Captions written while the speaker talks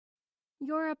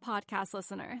You're a podcast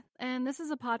listener, and this is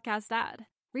a podcast ad.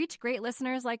 Reach great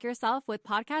listeners like yourself with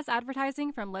podcast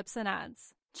advertising from Lips and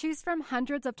Ads. Choose from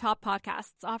hundreds of top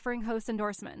podcasts offering host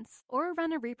endorsements, or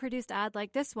run a reproduced ad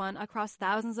like this one across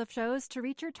thousands of shows to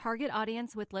reach your target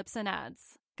audience with Lips and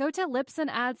Ads. Go to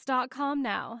lipsandads.com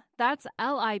now. That's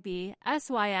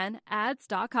LIBSYN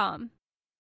ads.com.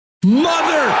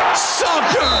 Mother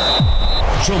Soccer.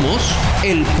 Somos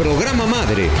el programa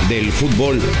madre del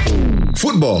fútbol.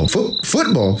 Football?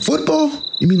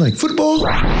 You mean like football?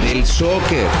 Del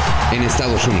soccer en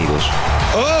Estados Unidos.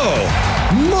 Oh,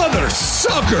 Mother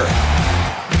Soccer.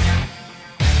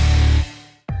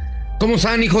 ¿Cómo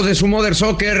están, hijos de su Mother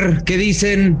Soccer? ¿Qué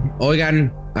dicen?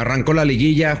 Oigan, arrancó la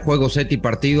liguilla, juego, set y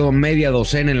partido, media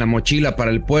docena en la mochila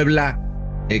para el Puebla.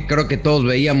 Creo que todos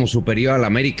veíamos superior al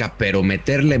América, pero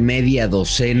meterle media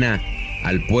docena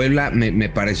al Puebla me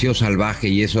pareció salvaje,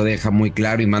 y eso deja muy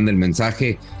claro y manda el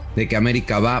mensaje de que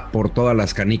América va por todas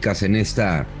las canicas en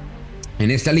esta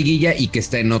liguilla y que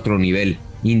está en otro nivel,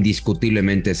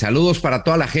 indiscutiblemente. Saludos para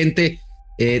toda la gente.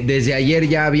 Desde ayer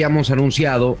ya habíamos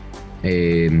anunciado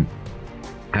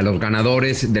a los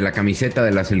ganadores de la camiseta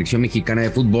de la selección mexicana de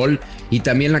fútbol, y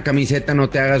también la camiseta No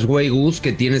Te Hagas Güey, Gus,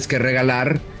 que tienes que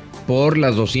regalar por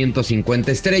las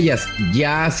 250 estrellas.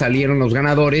 Ya salieron los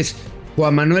ganadores.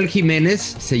 Juan Manuel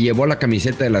Jiménez se llevó la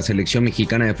camiseta de la selección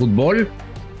mexicana de fútbol,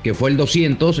 que fue el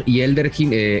 200, y Elder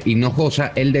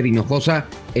Hinojosa el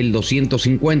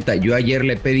 250. Yo ayer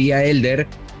le pedí a Elder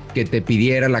que te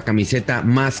pidiera la camiseta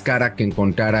más cara que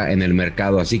encontrara en el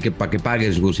mercado, así que para que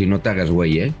pagues, Gus, y no te hagas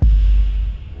güey,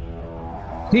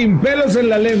 Sin pelos en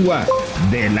la lengua,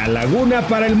 de la laguna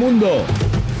para el mundo,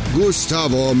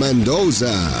 Gustavo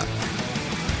Mendoza.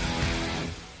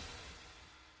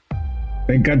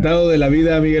 Encantado de la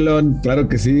vida, Miguelón. Claro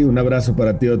que sí, un abrazo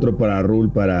para ti, otro para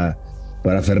Raúl, para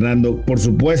Fernando. Por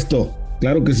supuesto,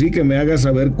 claro que sí, que me hagas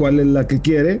saber cuál es la que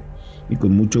quiere, y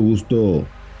con mucho gusto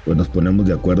pues nos ponemos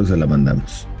de acuerdo y se la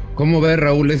mandamos. ¿Cómo ves,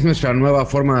 Raúl? Es nuestra nueva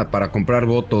forma para comprar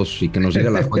votos y que nos diga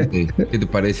la fuente. ¿Qué te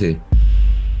parece?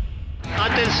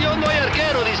 Atención, no hay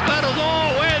arquero, disparo,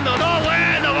 no, bueno,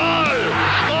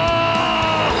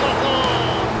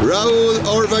 gol. Raúl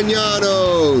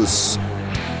Orbañanos.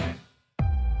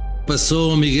 ¿Qué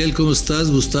pasó, Miguel? ¿Cómo estás?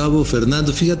 Gustavo,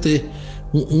 Fernando, fíjate,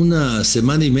 una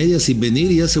semana y media sin venir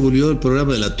y ya se volvió el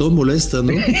programa de la tómbola esta,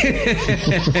 ¿no? El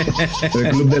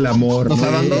Club del Amor. Nos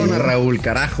abandona, Raúl,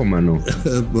 carajo, mano.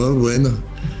 Bueno,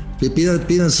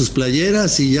 pidan sus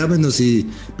playeras y llámenos y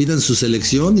pidan su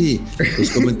selección, y los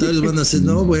comentarios van a ser,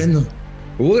 no, bueno.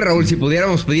 Uy, Raúl, si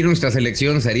pudiéramos pedir nuestra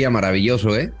selección sería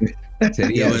maravilloso,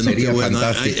 Sería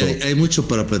fantástico. Hay mucho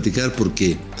para platicar,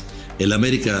 porque el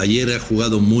América ayer ha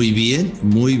jugado muy bien,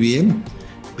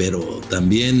 pero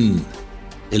también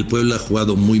el Puebla ha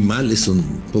jugado muy mal, eso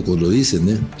pocos lo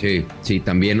dicen, Sí,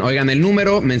 también. Oigan, el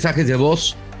número, mensajes de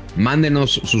voz,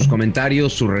 mándenos sus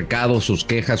comentarios, sus recados, sus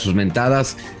quejas, sus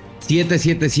mentadas,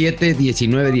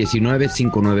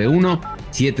 777-1919-591,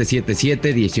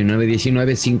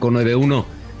 777-1919-591.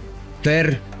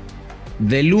 Fer,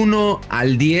 del 1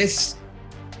 al 10,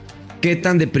 ¿qué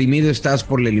tan deprimido estás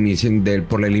por la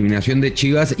eliminación de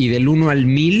Chivas? Y del 1 al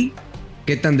 1000,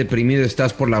 ¿qué tan deprimido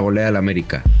estás por la goleada del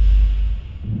América?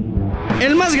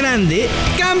 El más grande,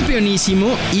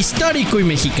 campeonísimo, histórico y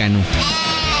mexicano,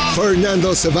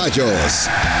 Fernando Ceballos.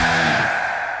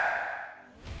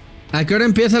 ¿A qué hora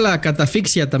empieza la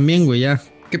catafixia también, güey? Ya.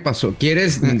 ¿Qué pasó?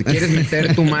 ¿Quieres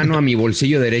meter tu mano a mi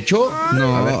bolsillo derecho?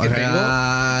 No, a ver qué tengo.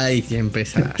 Ay, ya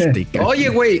empezaste. Oye,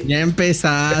 güey. Ya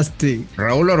empezaste.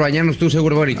 Raúl Orbañanos, tú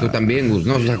seguro, y tú también, Gus,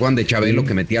 ¿no? ¿Se acuerdan de Chabelo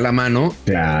que metía la mano?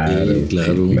 Claro.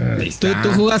 ¿Tú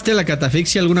jugaste la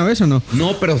catafixia alguna vez o no?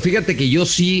 No, pero fíjate que yo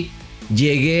sí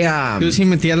llegué a... Tú sí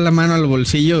metías la mano al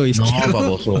bolsillo izquierdo. No,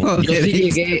 baboso.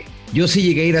 Yo sí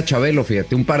llegué a ir a Chabelo,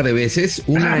 fíjate, un par de veces.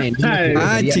 Una en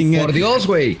una juguetería. Por Dios,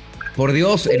 güey. Por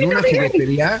Dios, en una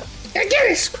juguetería. ¿Qué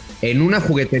quieres? En una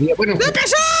juguetería. Bueno. ¡Me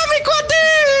pesó, mi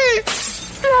cuate!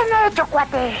 Bien hecho,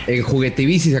 cuate. En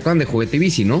Juguetibici, ¿se acuerdan de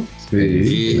Juguetibici, no?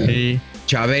 Sí.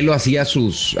 Chabelo hacía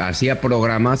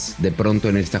programas de pronto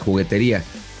en esta juguetería.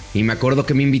 Y me acuerdo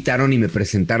que me invitaron y me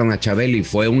presentaron a Chabelo, y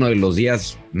fue uno de los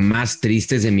días más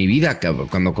tristes de mi vida, cabrón.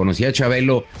 Cuando conocí a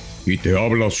Chabelo y te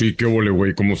habla así, ¿qué ole,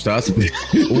 güey? ¿Cómo estás?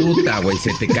 Puta, güey,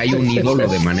 se te cae un ídolo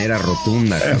de manera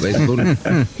rotunda, ¿sabes?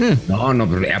 No,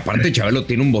 pero aparte Chabelo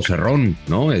tiene un vocerrón,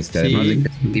 ¿no? Además de que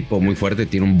es un tipo muy fuerte,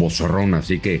 tiene un vocerrón,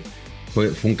 así que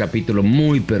fue un capítulo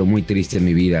muy, pero muy triste en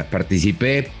mi vida.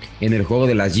 Participé en el juego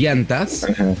de las llantas.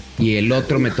 Ajá. Y el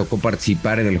otro me tocó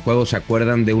participar en el juego, ¿se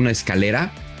acuerdan de una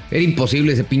escalera? Era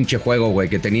imposible ese pinche juego, güey,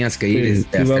 que tenías que ir.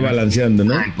 Iba balanceando,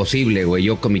 ¿no? Imposible, güey.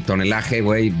 Yo con mi tonelaje,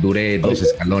 güey, duré 2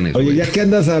 escalones. Oye, güey. ya que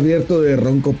andas abierto de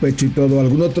ronco pecho y todo,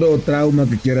 ¿algún otro trauma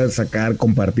que quieras sacar,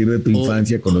 compartir de tu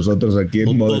infancia con nosotros aquí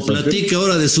en Modo Soccer? Platica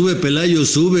ahora de Sube Pelayo,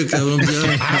 sube, cabrón.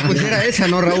 Pues era esa,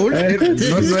 ¿no, Raúl?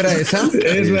 ¿No era esa?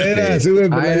 Eso era, Sube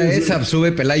Pelayo. Era esa,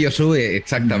 Sube Pelayo, sube,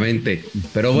 exactamente.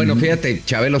 Pero bueno, fíjate,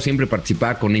 Chabelo siempre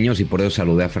participaba con niños y por eso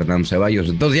saludé a Fernando Ceballos.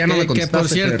 Entonces ya no me contestaste. Que por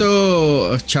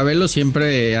cierto, Chabelo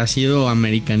siempre ha sido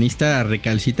americanista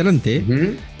recalcitrante.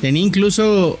 Tenía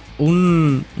incluso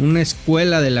una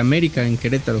escuela del América en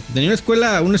Querétaro. Tenía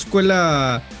una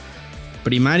escuela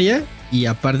primaria y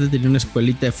aparte tenía una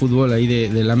escuelita de fútbol ahí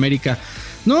del América.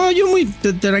 No, yo muy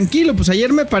tranquilo. Pues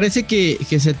ayer me parece que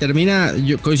se termina.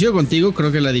 Yo coincido contigo,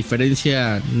 creo que la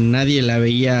diferencia nadie la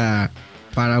veía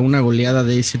para una goleada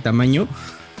de ese tamaño.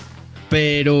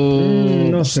 Pero...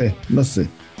 No sé.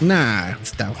 Nah,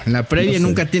 Gustavo, en la previa No sé.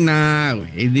 nunca tiene nada,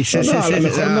 güey. Dices,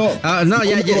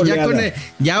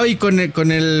 ya hoy con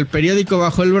el periódico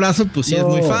bajo el brazo, pues sí es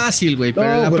muy fácil, güey.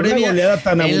 Pero en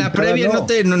la previa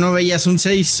no veías un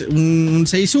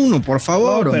 6-1, por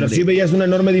favor. No, pero hombre. sí veías una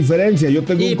enorme diferencia. Yo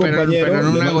tengo un compañero, pero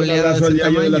no una goleada de al ese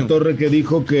Yayo de la tamaño. Torre, que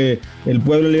dijo que el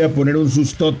pueblo le iba a poner un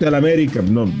sustote al América.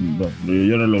 No,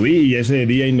 yo no lo vi y ese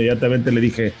día inmediatamente le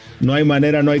dije, no hay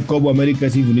manera, no hay cómo, América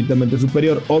es infinitamente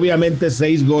superior. Obviamente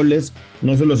 6 goles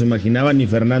no se los imaginaba ni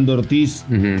Fernando Ortiz,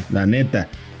 la neta.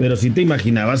 Pero sí te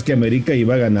imaginabas que América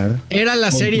iba a ganar. Era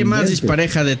la serie más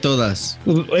dispareja de todas.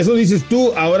 Eso dices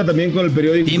tú, ahora también con el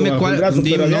periódico. Dime cuál.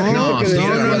 No,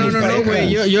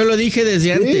 güey. Yo lo dije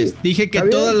desde antes. Dije que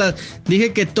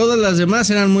todas las demás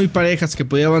eran muy parejas, que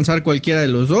podía avanzar cualquiera de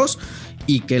los dos.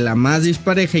 Y que la más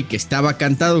dispareja y que estaba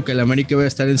cantado que el América iba a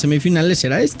estar en semifinales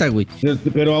era esta, güey.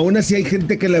 Pero aún así hay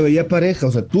gente que la veía pareja.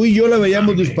 O sea, tú y yo la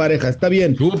veíamos dispareja, está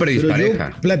bien. Súper dispareja.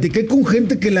 Yo platiqué con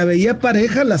gente que la veía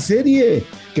pareja la serie.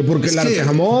 Que porque el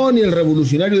Arcamón y el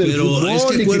revolucionario del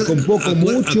fútbol y que con poco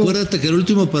mucho. Acuérdate que el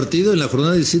último partido en la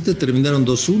jornada 17 terminaron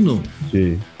 2-1.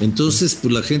 Sí. Entonces,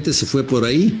 pues la gente se fue por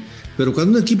ahí. Pero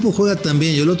cuando un equipo juega tan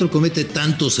bien y el otro comete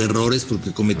tantos errores,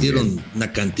 porque cometieron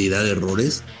una cantidad de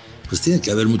errores, pues tiene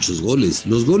que haber muchos goles.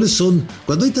 Los goles son,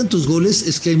 cuando hay tantos goles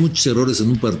es que hay muchos errores en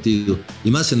un partido,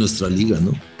 y más en nuestra liga,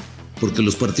 ¿no? Porque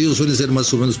los partidos suelen ser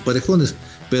más o menos parejones,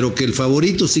 pero que el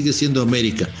favorito sigue siendo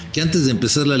América, que antes de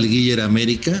empezar la liguilla era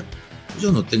América,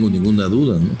 yo no tengo ninguna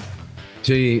duda, ¿no?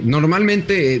 Sí,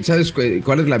 normalmente, ¿sabes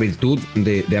cuál es la virtud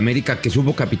de América? Que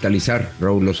supo capitalizar,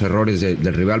 Raúl, los errores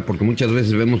del rival, porque muchas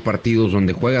veces vemos partidos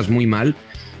donde juegas muy mal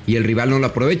y el rival no lo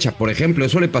aprovecha. Por ejemplo,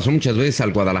 eso le pasó muchas veces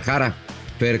al Guadalajara,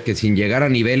 que sin llegar a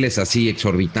niveles así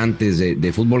exorbitantes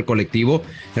de fútbol colectivo,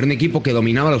 era un equipo que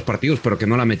dominaba los partidos pero que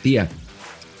no la metía.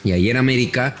 Y ayer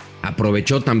América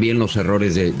aprovechó también los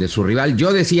errores de su rival.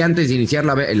 Yo decía antes de iniciar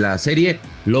la serie,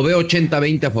 lo veo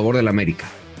 80-20 a favor del América.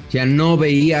 O sea, no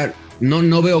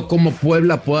veo cómo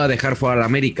Puebla pueda dejar fuera al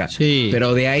América. Sí.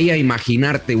 Pero de ahí a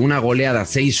imaginarte una goleada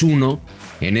 6-1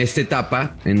 en esta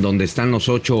etapa, en donde están los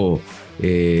 8...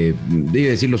 debe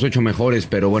decir los 8 mejores,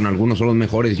 pero bueno, algunos son los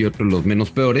mejores y otros los menos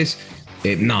peores.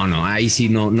 No, ahí sí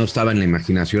no estaba en la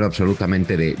imaginación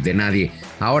absolutamente de nadie.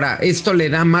 Ahora, ¿esto le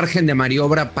da margen de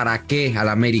maniobra para qué al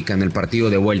América en el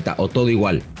partido de vuelta? ¿O todo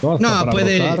igual? No,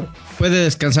 puede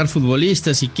descansar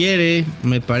futbolistas si quiere.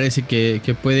 Me parece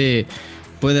que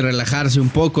puede relajarse un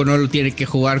poco. No lo tiene que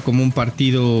jugar como un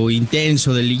partido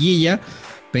intenso de liguilla,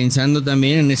 pensando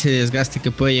también en ese desgaste que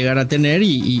puede llegar a tener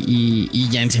y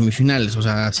ya en semifinales. O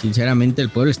sea, sinceramente el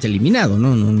pueblo está eliminado,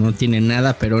 no tiene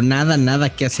nada, pero nada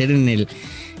que hacer en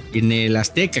el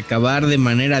Azteca. Acabar de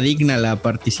manera digna la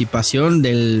participación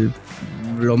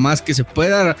lo más que se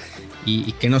pueda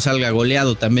y que no salga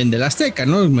goleado también del Azteca,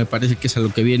 ¿no? Me parece que es a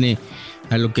lo que viene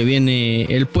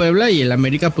el Puebla, y el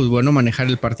América, pues bueno, manejar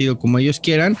el partido como ellos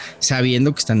quieran,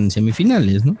 sabiendo que están en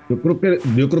semifinales, ¿no? Yo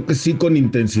creo que sí, con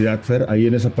intensidad, Fer, ahí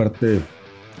en esa parte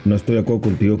no estoy de acuerdo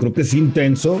contigo. Creo que sí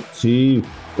intenso, sí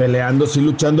peleando, sí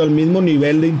luchando al mismo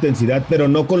nivel de intensidad, pero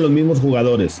no con los mismos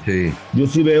jugadores. Sí. Yo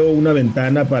sí veo una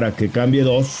ventana para que cambie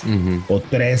 2 o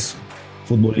 3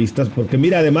 futbolistas, porque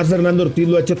mira, además Fernando Ortiz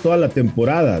lo ha hecho toda la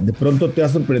temporada. De pronto te ha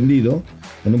sorprendido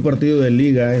en un partido de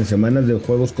liga, en semanas de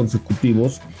juegos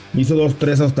consecutivos, hizo 2,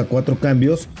 3, hasta 4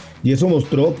 cambios, y eso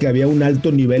mostró que había un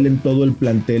alto nivel en todo el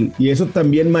plantel, y eso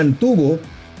también mantuvo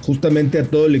justamente a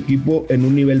todo el equipo en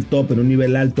un nivel top, en un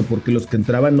nivel alto, porque los que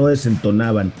entraban no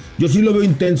desentonaban. Yo sí lo veo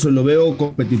intenso, lo veo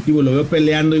competitivo, lo veo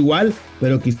peleando igual,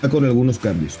 pero quizá con algunos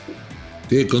cambios.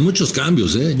 Sí, con muchos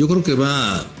cambios, ¿eh? Yo creo que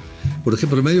va, por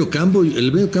ejemplo, el medio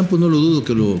campo no lo dudo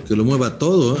que lo mueva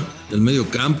todo, ¿eh? El medio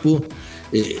campo,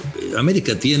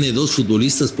 América tiene 2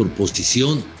 futbolistas por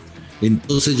posición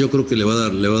Entonces yo creo que le va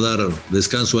a dar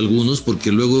descanso a algunos,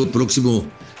 porque luego el próximo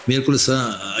miércoles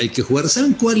hay que jugar.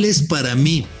 ¿Saben cuál es para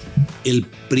mí el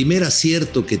primer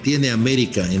acierto que tiene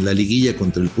América en la liguilla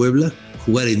contra el Puebla?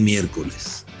 Jugar en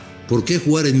miércoles. ¿Por qué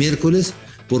jugar en miércoles?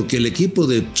 Porque el equipo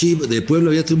de Puebla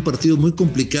había tenido un partido muy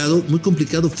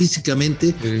complicado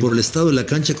físicamente por el estado de la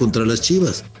cancha contra las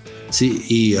Chivas. Sí,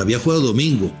 y había jugado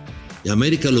domingo. Y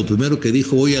América lo primero que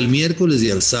dijo, voy al miércoles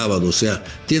y al sábado, o sea,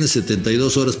 tienes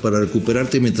 72 horas para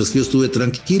recuperarte, mientras que yo estuve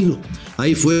tranquilo.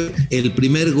 Ahí fue el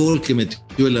primer gol que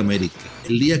metió el América,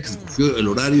 el día que escogió el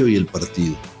horario y el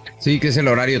partido. Sí, que es el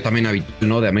horario también habitual,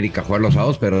 ¿no? De América jugar los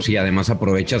sábados, pero sí, además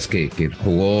aprovechas que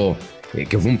jugó,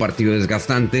 que fue un partido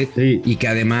desgastante, sí, y que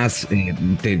además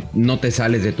no te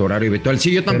sales de tu horario habitual.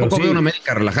 Sí, yo tampoco veo un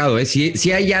América relajado, ¿eh?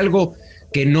 Si hay algo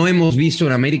que no hemos visto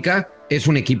en América, es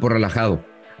un equipo relajado.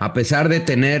 A pesar de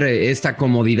tener esta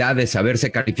comodidad de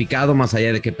saberse calificado, más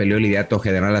allá de que peleó el liderato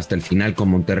general hasta el final con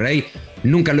Monterrey,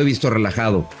 nunca lo he visto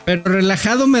relajado. Pero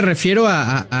relajado me refiero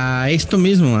a esto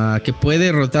mismo, a que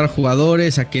puede rotar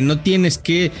jugadores, a que no tienes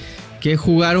que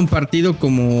jugar un partido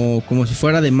como si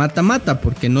fuera de mata-mata,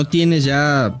 porque no tienes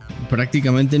ya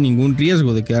prácticamente ningún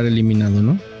riesgo de quedar eliminado,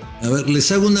 ¿no? A ver,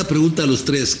 les hago una pregunta a los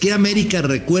tres. ¿Qué América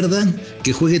recuerdan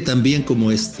que juegue tan bien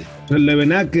como este? El de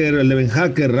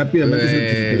Ben-Hacker, rápidamente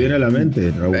se viene a la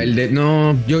mente,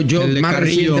 Raúl. Yo más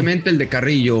recientemente el de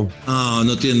Carrillo.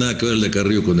 No tiene nada que ver el de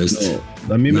Carrillo con este.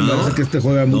 No, a mí me parece que este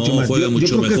juega mucho más. Juega mucho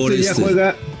yo creo mejor que ya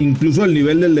juega incluso al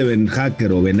nivel del de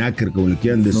Ben-Hacker o Ben-Hacker, como le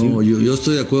quieran decir. No, yo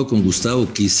estoy de acuerdo con Gustavo.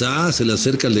 Quizás se le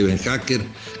acerca al de Ben-Hacker,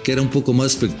 que era un poco más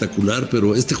espectacular,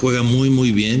 pero este juega muy,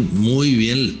 muy bien, muy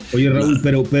bien. Oye, Raúl,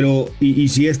 pero y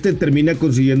si este termina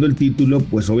consiguiendo el título,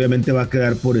 pues obviamente va a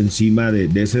quedar por encima de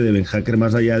ese de Ben-Hacker,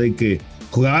 más allá de que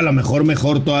jugaba a lo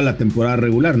mejor toda la temporada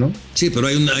regular, ¿no? Sí, pero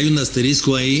hay un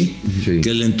asterisco ahí, que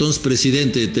el entonces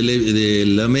presidente de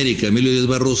la América, Emilio Díaz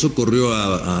Barroso, corrió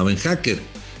a Ben-Hacker,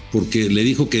 porque le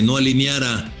dijo que no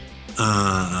alineara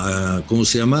a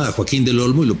Joaquín del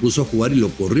Olmo, y lo puso a jugar y lo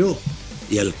corrió.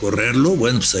 Y al correrlo,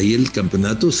 bueno, pues ahí el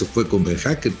campeonato se fue con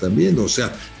Ben-Hacker también, o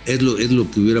sea, es lo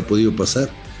que hubiera podido pasar.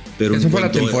 Pero esa fue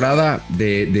la temporada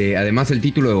de además el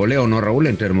título de goleo, ¿no, Raúl?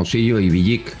 Entre Hermosillo y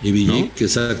Villic. ¿no?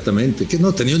 Exactamente. Que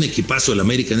no, tenía un equipazo el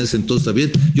América en ese entonces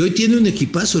también. Y hoy tiene un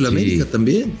equipazo el América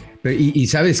también. Y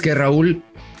 ¿sabes qué, Raúl?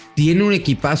 Tiene un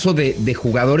equipazo de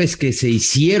jugadores que se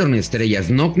hicieron estrellas.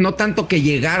 No tanto que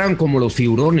llegaran como los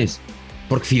figurones.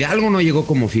 Porque Fidalgo no llegó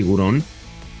como figurón.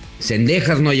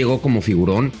 Cendejas no llegó como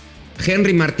figurón.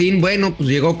 Henry Martín, bueno, pues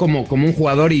llegó como un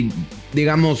jugador y,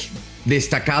 digamos,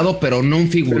 destacado, pero no un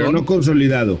figurón. Pero no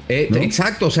consolidado, ¿no?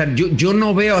 Exacto, o sea, yo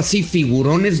no veo así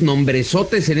figurones,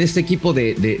 nombrezotes en este equipo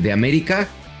de América.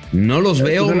 No los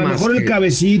veo pues a lo más. Mejor el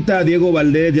Cabecita, Diego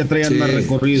Valdés ya traían más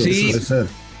recorrido. Sí,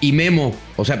 y Memo,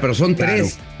 o sea, pero son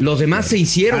tres. Los demás se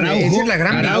hicieron. Esa es la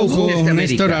gran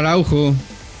Néstor Araujo.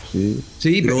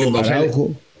 Sí, pero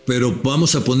Araujo. Pero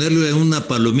vamos a ponerle una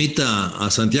palomita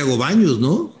a Santiago Baños,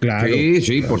 ¿no? Claro.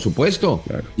 Sí, por supuesto.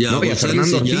 Claro. Y a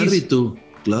Fernando Iñárritu.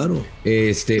 Claro.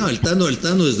 No, el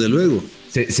Tano, desde luego.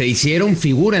 Se hicieron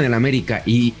figura en el América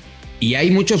y hay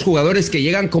muchos jugadores que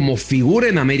llegan como figura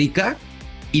en América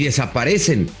y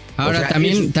desaparecen. Ahora, o sea,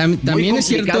 también es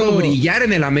cierto brillar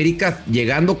en el América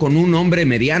llegando con un hombre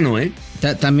mediano, ¿eh?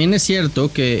 También es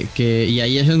cierto que, y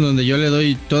ahí es en donde yo le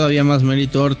doy todavía más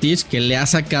mérito a Ortiz, que le ha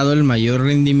sacado el mayor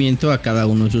rendimiento a cada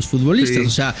uno de sus futbolistas. Sí.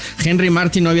 O sea, Henry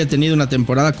Martin no había tenido una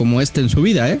temporada como esta en su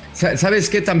vida, ¿eh? ¿Sabes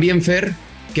qué también, Fer?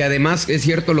 Que además es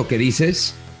cierto lo que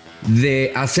dices,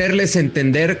 de hacerles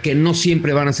entender que no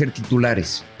siempre van a ser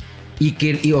titulares.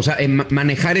 O sea,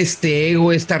 manejar este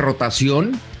ego, esta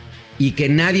rotación, y que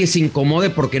nadie se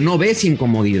incomode porque no ves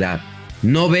incomodidad.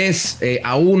 No ves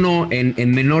a uno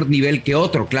en menor nivel que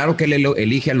otro. Claro que él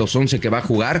elige a los 11 que va a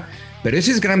jugar, pero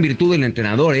esa es gran virtud del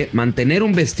entrenador, ¿eh? Mantener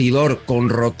un vestidor con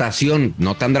rotación,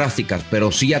 no tan drásticas,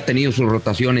 pero sí ha tenido sus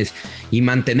rotaciones, y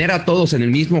mantener a todos en el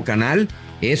mismo canal.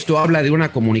 Esto habla de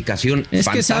una comunicación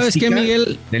fantástica. Que sabes que,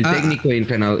 Miguel, del técnico y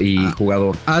entrenador y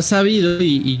jugador. Ha sabido,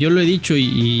 y yo lo he dicho,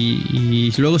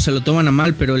 y luego se lo toman a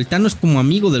mal, pero el Tano es como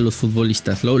amigo de los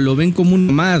futbolistas, lo ven como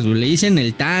uno más, le dicen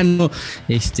el Tano,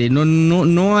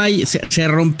 no hay, se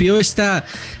rompió esta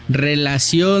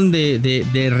relación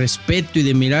de respeto y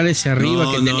de mirar hacia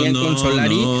arriba que tenían con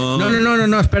Solari.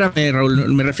 No, espérame,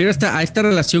 Raúl, me refiero a esta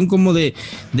relación como de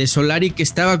Solari, que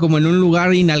estaba como en un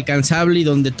lugar inalcanzable y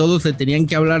donde todos le tenían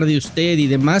que hablar de usted y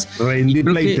demás. Rendir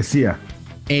pleitesía.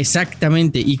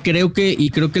 Exactamente, y creo que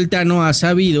el Tano ha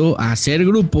sabido hacer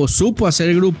grupo,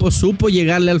 supo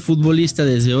llegarle al futbolista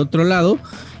desde otro lado,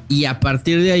 y a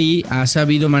partir de ahí ha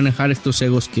sabido manejar estos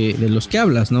egos de los que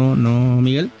hablas, ¿no,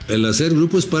 Miguel? El hacer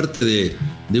grupo es parte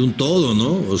de un todo,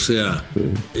 ¿no? O sea,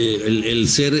 el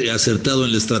ser acertado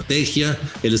en la estrategia,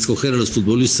 el escoger a los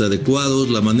futbolistas adecuados,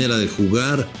 la manera de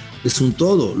jugar, es un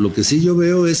todo. Lo que sí yo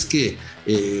veo es que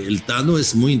el Tano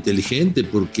es muy inteligente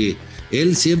porque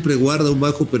él siempre guarda un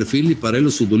bajo perfil y para él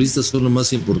los futbolistas son lo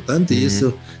más importante y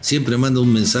eso siempre manda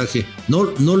un mensaje. No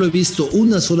lo he visto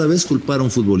una sola vez culpar a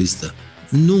un futbolista,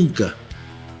 nunca.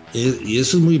 Y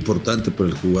eso es muy importante para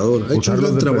el jugador. Ha hecho un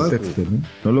gran trabajo. Pretexto,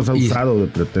 ¿no? Los ha usado de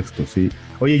pretexto, sí.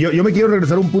 Oye, yo me quiero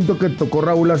regresar a un punto que tocó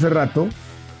Raúl hace rato,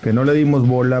 que no le dimos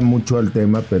bola mucho al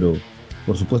tema, pero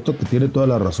por supuesto que tiene toda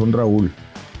la razón Raúl.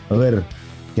 A ver,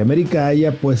 que América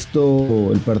haya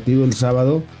puesto el partido el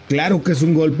sábado, claro que es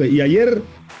un golpe. Y ayer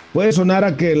puede sonar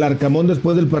a que el Arcamón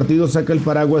después del partido saca el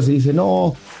paraguas y dice,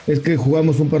 no, es que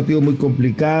jugamos un partido muy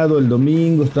complicado el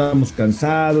domingo, estábamos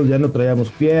cansados, ya no traíamos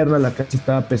piernas, la cancha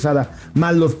estaba pesada,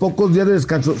 más los pocos días de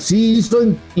descanso. Sí hizo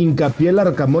hincapié el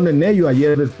Arcamón en ello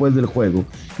ayer después del juego.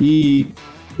 Y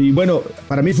bueno,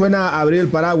 para mí suena a abrir el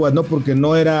paraguas, ¿no? Porque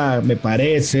no era, me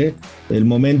parece, el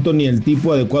momento ni el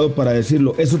tipo adecuado para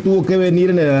decirlo. Eso tuvo que venir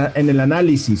en el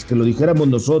análisis, que lo dijéramos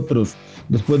nosotros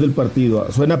después del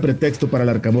partido. Suena pretexto para el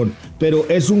Arcamón, pero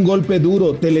es un golpe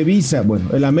duro. Televisa, bueno,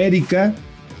 el América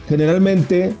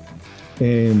generalmente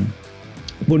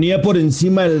ponía por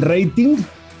encima el rating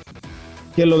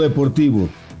que lo deportivo.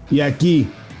 Y aquí,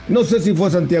 no sé si fue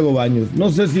Santiago Baños,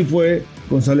 no sé si fue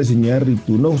González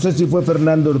Iñárritu, no sé si fue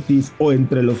Fernando Ortiz o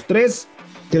entre los tres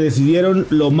que decidieron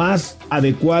lo más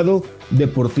adecuado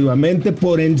deportivamente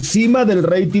por encima del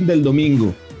rating del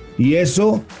domingo. Y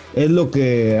eso es lo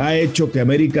que ha hecho que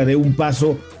América dé un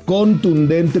paso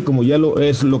contundente, como ya lo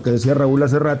es lo que decía Raúl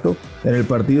hace rato, en el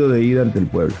partido de ida ante el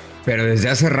Puebla. Pero desde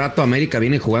hace rato América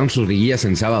viene jugando sus liguillas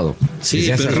en sábado. Sí,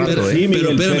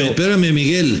 espérame,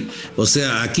 Miguel. O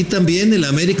sea, aquí también el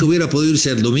América hubiera podido irse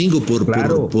al domingo por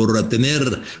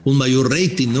tener un mayor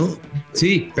rating, ¿no?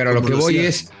 Sí, pero lo que voy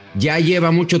es, ya lleva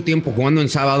mucho tiempo jugando en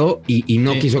sábado y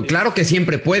no quiso. Claro que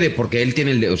siempre puede, porque él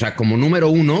tiene o sea, como número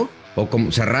uno, o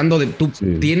como cerrando, tú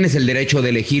tienes el derecho de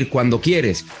elegir cuando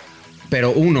quieres.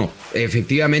 Pero uno,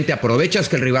 efectivamente aprovechas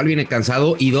que el rival viene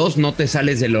cansado y dos, no te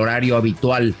sales del horario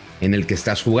habitual en el que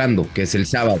estás jugando, que es el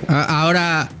sábado.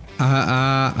 Ahora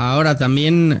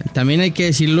también hay que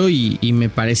decirlo y me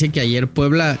parece que ayer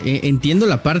Puebla, entiendo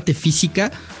la parte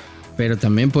física, pero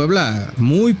también Puebla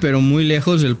pero muy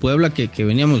lejos del Puebla que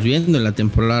veníamos viendo en la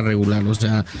temporada regular. O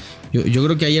sea, yo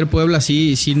creo que ayer Puebla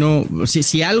si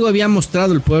algo había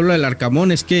mostrado el Puebla del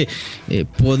Arcamón es que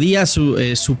podía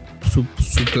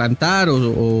suplantar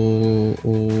o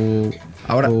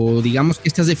digamos que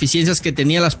estas deficiencias que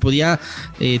tenía las podía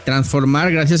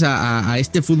transformar gracias a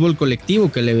este fútbol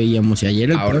colectivo que le veíamos. Y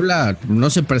ayer Puebla no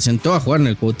se presentó a jugar en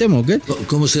el Cuauhtémoc, ¿eh?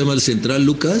 ¿Cómo se llama el central,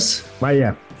 Lucas?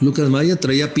 Lucas Maya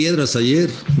traía piedras ayer,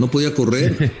 no podía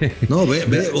correr. No, ve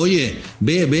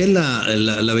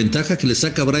la ventaja que le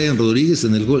saca Brian Rodríguez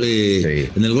en el gol,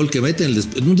 en el gol que mete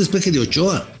en un despeje de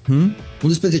Ochoa. Un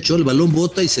despeje de Ochoa, el balón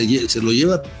bota y se lo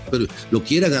lleva, pero lo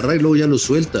quiere agarrar y luego ya lo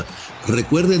suelta.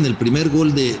 Recuerden el primer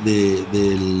gol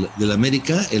del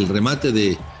América, el remate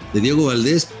de Diego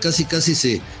Valdés, casi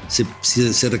se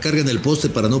recarga en el poste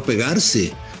para no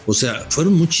pegarse. O sea,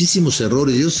 fueron muchísimos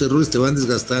errores y esos errores te van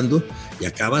desgastando y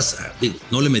acabas,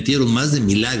 no le metieron más de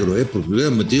milagro, porque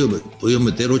hubieran podido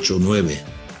meter 8 o 9.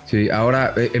 Sí,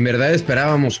 ahora, en verdad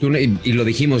esperábamos que y lo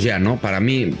dijimos ya, ¿no? Para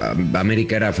mí,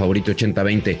 América era favorito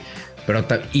 80-20,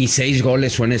 y 6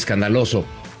 goles suena escandaloso.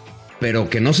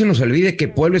 Pero que no se nos olvide que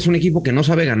Puebla es un equipo que no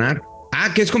sabe ganar.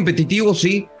 Que es competitivo,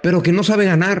 sí, pero que no sabe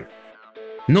ganar.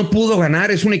 No pudo ganar,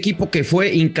 es un equipo que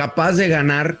fue incapaz de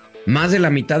ganar más de la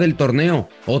mitad del torneo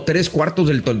o 3/4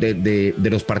 de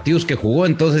los partidos que jugó.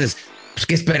 Entonces, pues,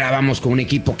 ¿qué esperábamos con un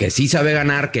equipo que sí sabe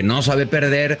ganar, que no sabe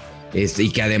perder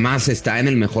y que además está en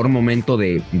el mejor momento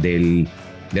de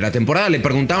la temporada? Le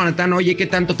preguntaban a Tano, oye, ¿qué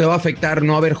tanto te va a afectar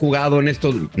no haber jugado en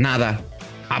esto? Nada,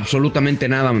 absolutamente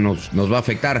nada nos va a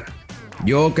afectar.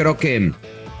 Yo creo que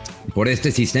por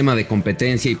este sistema de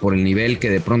competencia y por el nivel que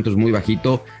de pronto es muy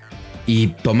bajito, y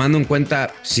tomando en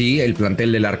cuenta, sí, el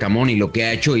plantel del Arcamón y lo que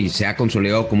ha hecho y se ha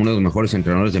consolidado como uno de los mejores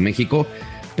entrenadores de México,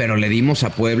 pero le dimos a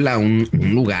Puebla un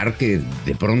lugar que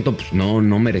de pronto pues,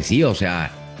 no merecía. O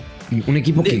sea, un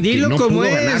equipo que no pudo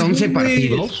ganar 11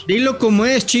 partidos. Dilo como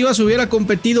es, Chivas hubiera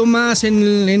competido más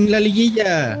en la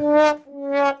liguilla.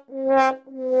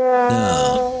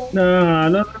 No.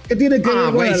 No, ¿qué tiene que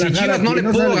ver? Güey, si Chivas no le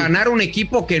pudo ganar un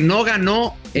equipo que no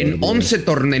ganó en 11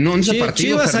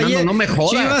 partidos, Fernando, ayer, no me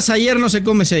jodas. Chivas ayer no se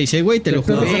come 6, güey, te lo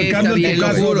juro. Te lo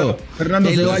juro. Fernando,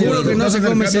 te lo juro que no se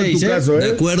come 6,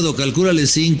 De acuerdo, calcúlale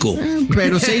 5.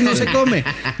 Pero 6 no se come.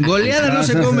 Goleada no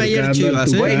se come ayer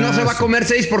Chivas, Güey, no se va a comer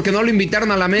 6 porque no lo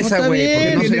invitaron a la mesa, güey,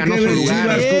 porque no se ganó su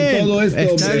lugar. Con todo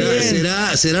esto,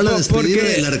 ¿Será la despedida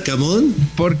del Arcamón?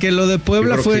 Porque lo de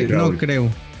Puebla fue, no creo.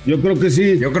 Yo creo que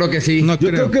sí. Yo creo que sí. No Yo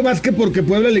creo que más que porque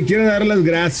Puebla le quiere dar las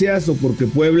gracias o porque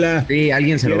Puebla... Sí,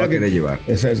 alguien se lo va a querer llevar.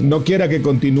 No quiera que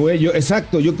continúe.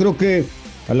 Exacto, yo creo que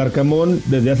al Arcamón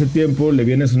desde hace tiempo le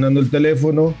viene sonando el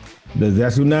teléfono. Desde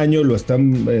hace un año lo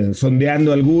están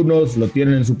sondeando algunos, lo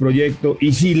tienen en su proyecto.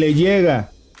 Y si le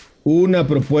llega una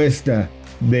propuesta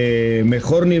de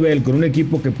mejor nivel con un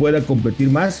equipo que pueda competir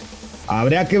más,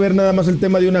 habría que ver nada más el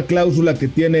tema de una cláusula que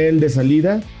tiene él de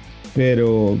salida.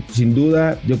 Pero sin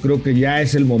duda yo creo que ya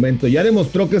es el momento. Ya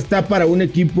demostró que está para un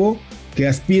equipo que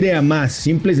aspire a más,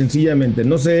 simple y sencillamente.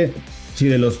 No sé si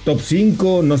de los top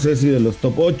 5, no sé si de los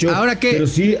top 8, pero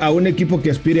sí a un equipo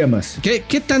que aspire a más.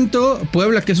 ¿Qué tanto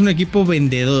Puebla, que es un equipo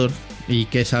vendedor y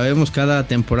que sabemos cada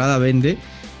temporada vende,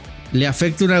 le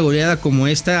afecta una goleada como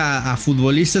esta a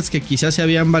futbolistas que quizás se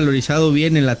habían valorizado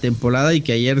bien en la temporada y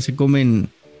que ayer se comen...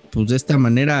 pues de esta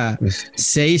manera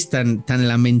 6 tan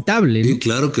lamentable, ¿no? Sí,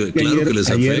 claro que les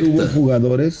afecta. Ayer hubo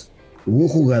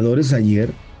jugadores ayer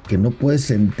que no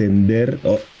puedes entender.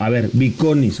 A ver,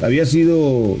 Viconis, había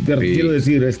sido, quiero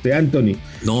decir, Anthony.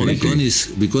 No,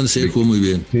 Viconis jugó muy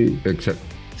bien. Sí, exacto.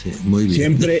 Sí, muy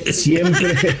bien.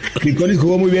 Siempre. Viconis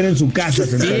jugó muy bien en su casa.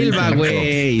 Silva,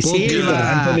 güey.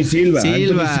 Anthony Silva.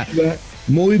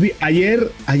 Muy bien.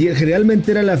 Ayer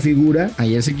generalmente era la figura.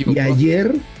 Ayer se equivocó. Y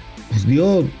ayer pues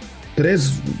dio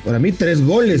 3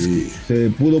 goles. Sí. Se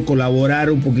pudo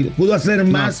colaborar un poquito, pudo hacer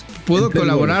más.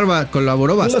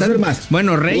 Colaboró bastante. Hacer más.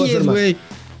 Bueno, Reyes, güey.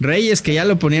 Reyes, que ya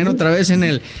lo ponían otra vez en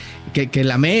el que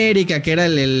el América, que era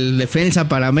el defensa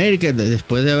para América,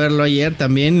 después de verlo ayer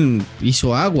también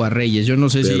hizo agua Reyes. Yo no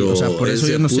sé si, o sea, por eso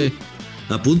yo no sé.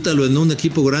 Apúntalo en un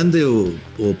equipo grande o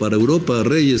para Europa,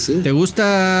 Reyes, ¿eh? ¿Te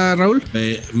gusta, Raúl?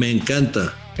 Me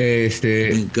encanta. Me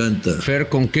encanta. Fer,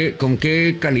 ¿con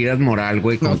qué calidad moral,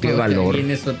 güey? ¿Con qué valor?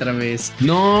 Vienes otra vez.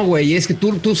 No, güey, es que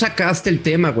tú sacaste el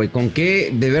tema, güey. ¿Con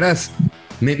qué, de veras?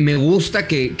 Me gusta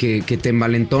que te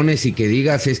envalentones y que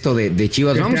digas esto de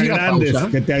Chivas. Vamos a ir a pausa.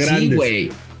 Que te agrandes. Sí, güey.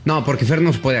 No, porque Fer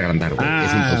no se puede agrandar, güey.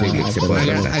 Es imposible que se pueda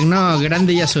agrandar. No,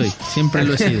 grande ya soy. Siempre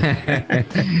lo he sido.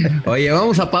 Oye,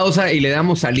 vamos a pausa y le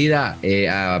damos salida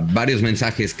a varios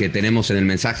mensajes que tenemos en el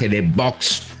mensaje de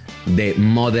Box de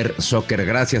Mother Soccer.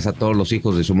 Gracias a todos los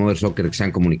hijos de su Mother Soccer que se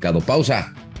han comunicado.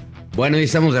 Pausa. Bueno, y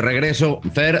estamos de regreso.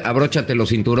 Fer, abróchate los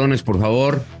cinturones, por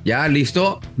favor. ¿Ya?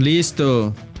 ¿Listo?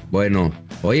 Listo. Bueno.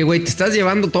 Oye, güey, te estás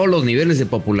llevando todos los niveles de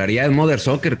popularidad de Mother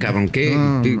Soccer, cabrón. ¿Qué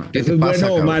te pasa, bueno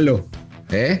cabrón? O malo?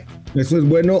 ¿Eso es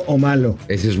bueno o malo?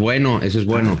 Eso es bueno.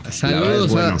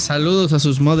 Saludos a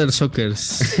sus Mother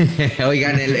Soccers.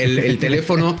 Oigan, el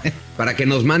teléfono para que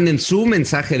nos manden su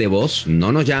mensaje de voz.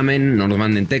 No nos llamen, no nos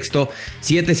manden texto.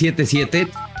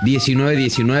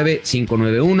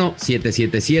 777-1919-591.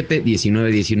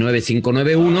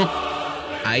 777-1919-591.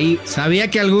 Ahí. Sabía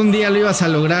que algún día lo ibas a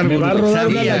lograr. Me va a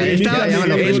robar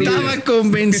Estaba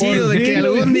convencido de que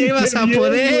algún día ibas a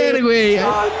poder, güey.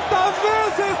 ¿Cuántas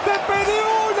veces te pedí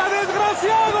una,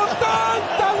 desgraciado?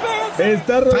 ¡Tantas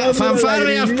veces!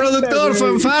 Fanfarrias, productor,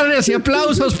 fanfarrias y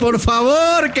aplausos, por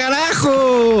favor,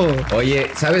 carajo. Oye,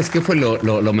 ¿sabes qué fue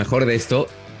lo mejor de esto?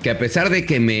 Que a pesar de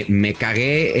que me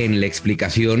cagué en la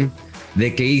explicación,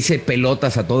 de que hice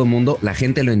pelotas a todo el mundo, la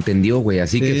gente lo entendió, güey.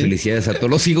 Así que felicidades a todos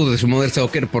los hijos de su Mother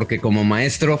Soccer, porque como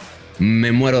maestro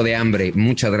me muero de hambre.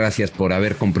 Muchas gracias por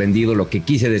haber comprendido lo que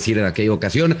quise decir en aquella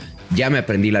ocasión. Ya me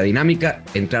aprendí la dinámica,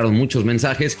 entraron muchos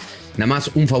mensajes. Nada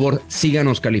más un favor,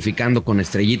 síganos calificando con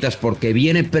estrellitas, porque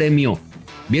viene premio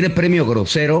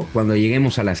grosero cuando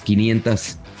lleguemos a las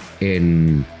 500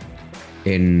 en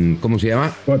 ¿cómo se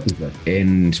llama? Spotify.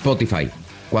 En Spotify.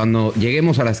 Cuando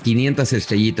lleguemos a las 500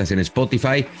 estrellitas en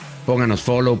Spotify, pónganos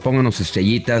follow, pónganos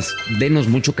estrellitas, denos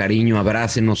mucho cariño,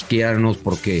 abrácenos, quiéranos,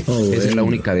 porque esa es la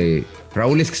única de...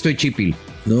 Raúl, es que estoy chipil.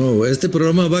 No, este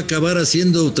programa va a acabar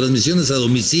haciendo transmisiones a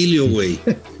domicilio, güey.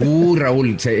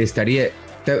 Raúl, estaría...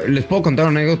 ¿Les puedo contar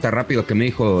una anécdota rápido que me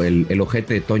dijo el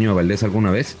ojete de Toño Valdés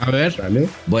alguna vez? A ver. ¿Vale?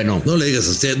 Bueno. No le digas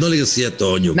así a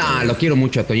Toño. No, lo quiero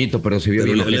mucho a Toñito, pero se vio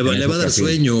bien. Le va a dar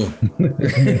sueño.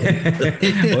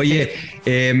 Oye,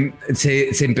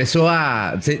 se empezó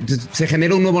se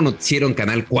generó un nuevo noticiero en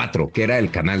Canal 4, que era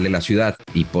el canal de la ciudad.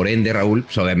 Y por ende, Raúl,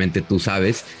 pues obviamente tú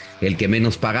sabes, el que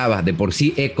menos pagaba. De por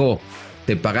sí, Eco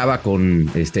te pagaba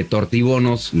con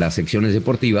tortibonos las secciones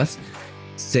deportivas,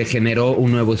 se generó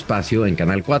un nuevo espacio en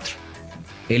Canal 4.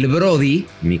 El Brody,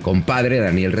 mi compadre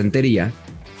Daniel Rentería,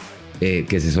 que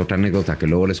esa es otra anécdota que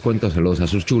luego les cuento, saludos a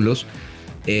sus chulos,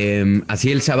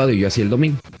 hacía el sábado y yo hacía el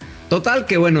domingo. Total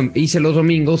que bueno, hice los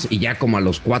domingos y ya como a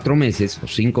los 4 meses o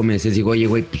 5 meses digo, oye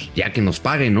güey, pues ya que nos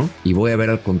paguen, ¿no? Y voy a ver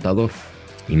al contador.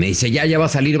 Y me dice, ya va a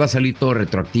salir todo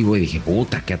retroactivo. Y dije,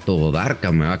 puta, que a todo dar,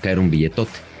 me va a caer un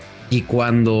billetote. Y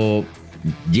cuando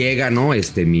llega, ¿no?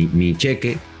 Mi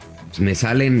cheque, pues me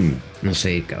salen, no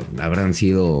sé, habrán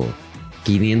sido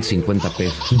 550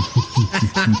 pesos.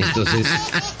 Entonces,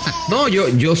 no,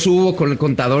 yo subo con el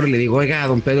contador y le digo, oiga,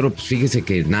 don Pedro, pues fíjese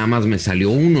que nada más me salió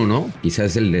uno, ¿no?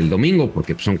 Quizás el del domingo,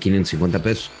 porque pues, son 550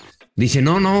 pesos. Dice,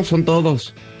 no, son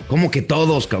todos. ¿Cómo que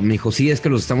todos? Me dijo, sí, es que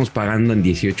los estamos pagando en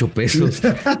 18 pesos.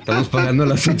 Estamos pagando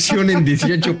la sección en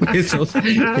 18 pesos.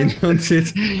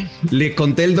 Entonces, le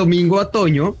conté el domingo a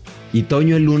Toño y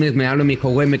Toño el lunes me habla y me dijo,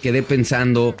 güey, me quedé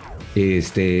pensando,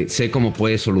 sé cómo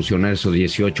puedes solucionar esos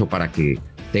 18 para que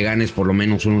te ganes por lo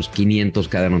menos unos 500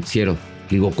 cada noticiero.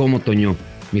 Digo, ¿cómo, Toño?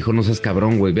 Me dijo, no seas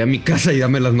cabrón, güey, ve a mi casa y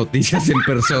dame las noticias en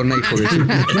persona, hijo de su...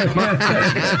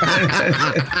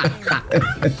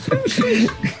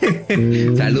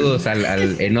 Saludos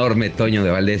al enorme Toño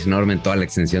de Valdés, enorme en toda la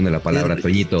extensión de la palabra,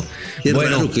 Toñito. Qué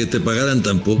raro que te pagaran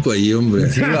tan poco ahí, hombre.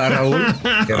 Sí, Raúl,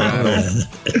 qué raro.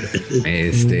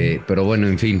 Pero bueno,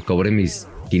 en fin, cobré mis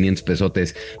 500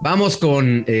 pesotes. Vamos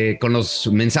con los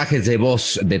mensajes de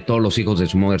voz de todos los hijos de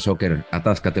su Mother Soccer.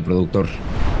 Atáscate, productor.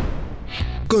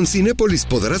 Con Cinépolis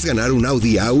podrás ganar un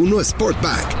Audi A1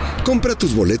 Sportback. Compra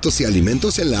tus boletos y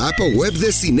alimentos en la app o web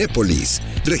de Cinépolis.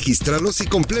 Regístralos y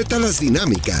completa las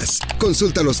dinámicas.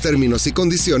 Consulta los términos y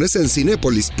condiciones en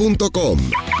cinépolis.com.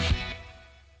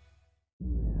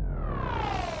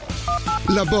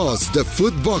 La voz de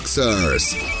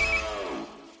Footboxers.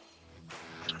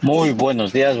 Muy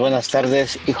buenos días, buenas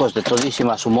tardes, hijos de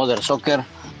todísima su Mother Soccer.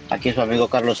 Aquí su amigo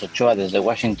Carlos Ochoa desde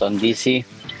Washington, D.C.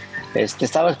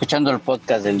 Estaba escuchando el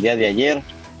podcast del día de ayer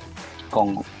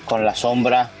con la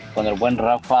Sombra, con el buen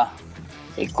Rafa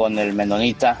y con el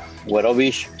menonita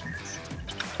Werovich.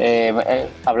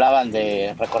 Hablaban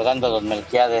recordando a don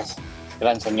Melquiades,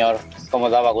 gran señor, cómo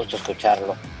daba gusto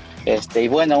escucharlo. Y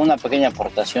bueno, una pequeña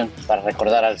aportación para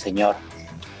recordar al señor.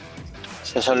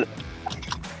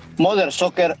 Mother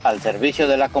Soccer al servicio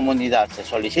de la comunidad. Se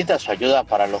solicita su ayuda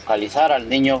para localizar al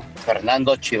niño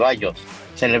Fernando Chivallos.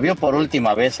 Se le vio por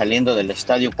última vez saliendo del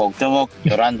estadio Cuauhtémoc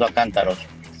llorando a cántaros.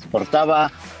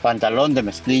 Portaba pantalón de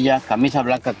mezclilla, camisa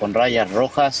blanca con rayas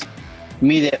rojas,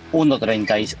 mide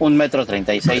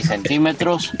 1,36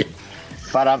 centímetros.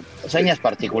 Para señas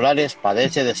particulares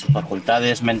padece de sus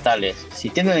facultades mentales. Si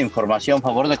tienen información,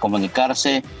 favor de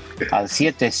comunicarse al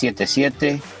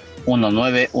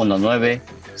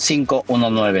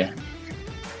 777-1919-519.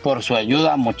 Por su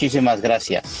ayuda, muchísimas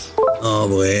gracias. Oh,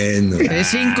 bueno. Es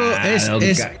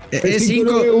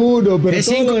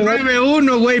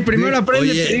 591, güey. Primero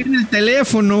aprende a pedir el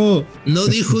teléfono. No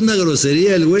dijo una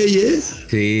grosería el güey, ¿eh?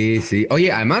 Sí.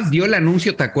 Oye, además dio el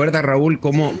anuncio, ¿te acuerdas, Raúl?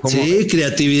 ¿Cómo? Sí,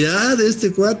 creatividad de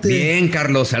este cuate. Bien,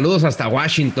 Carlos, saludos hasta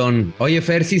Washington. Oye,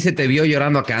 Fer, sí se te vio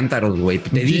llorando a cántaros, güey.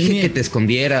 Te dije que te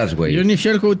escondieras, güey. Yo ni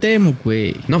fui al Cuauhtémoc,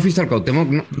 güey. ¿No fuiste al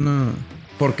Cuauhtémoc? No.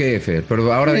 ¿Por qué, Fer?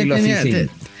 Pero ahora dilo así, sí.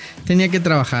 Tenía que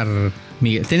trabajar,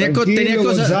 Miguel. Tenía cosas.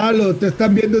 Gonzalo, te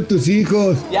están viendo tus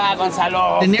hijos. Ya,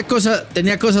 Gonzalo.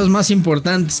 Tenía cosas más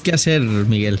importantes que hacer,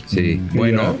 Miguel. Sí,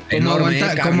 bueno,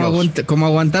 como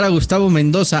aguantar a Gustavo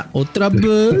Mendoza otra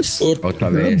vez. Otra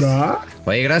vez.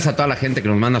 Oye, gracias a toda la gente que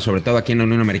nos manda, sobre todo aquí en la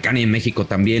Unión Americana y en México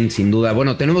también, sin duda.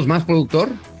 Bueno, tenemos más productor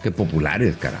que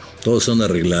populares, carajo. Todos son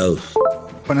arreglados.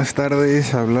 Buenas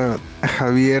tardes, habla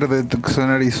Javier de Tucson,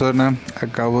 Arizona.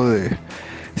 Acabo de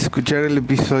escuchar el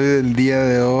episodio del día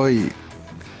de hoy.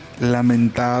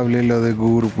 Lamentable lo de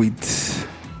Gurwitz.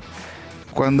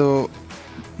 Cuando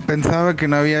pensaba que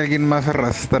no había alguien más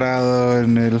arrastrado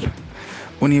en el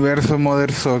universo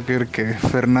Mother Soccer que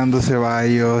Fernando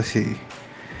Ceballos, y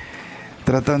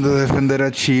tratando de defender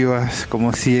a Chivas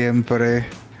como siempre,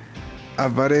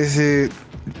 aparece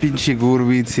pinche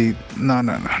Gurwitz y no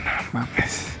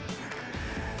mames.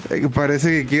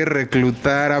 Parece que quiere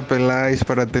reclutar a Peláez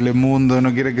para Telemundo,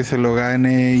 no quiere que se lo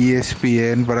gane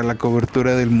ESPN para la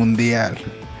cobertura del Mundial.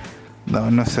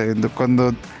 No sé,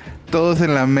 cuando todos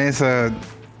en la mesa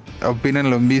opinan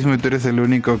lo mismo y tú eres el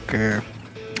único que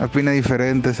opina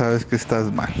diferente, sabes que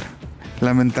estás mal.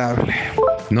 Lamentable.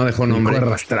 No dejó nombre.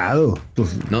 Arrastrado.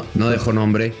 No dejó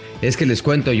nombre. Es que les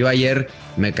cuento, yo ayer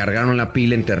me cargaron la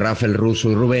pila entre Rafa el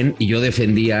Ruso y Rubén y yo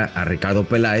defendía a Ricardo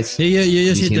Peláez. Sí,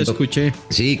 yo sí te escuché.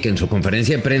 Sí, que en su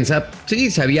conferencia de prensa,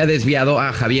 sí, se había desviado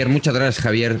a Javier. Muchas gracias,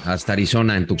 Javier, hasta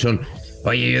Arizona, en Tucson.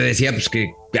 Oye, yo decía pues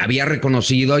que había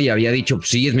reconocido y había dicho, pues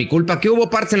sí, es mi culpa, que hubo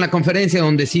partes en la conferencia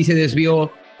donde sí se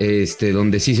desvió,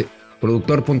 donde sí se...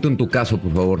 Productor, ponte en tu caso,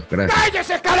 por favor, gracias.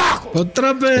 ¡Cállese, carajo!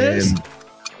 ¿Otra vez?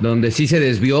 Donde sí se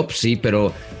desvió, pues sí,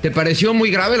 pero ¿te pareció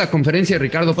muy grave la conferencia de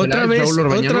Ricardo Peláez?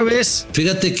 Otra vez.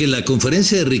 Fíjate que la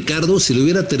conferencia de Ricardo, si lo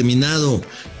hubiera terminado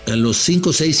a los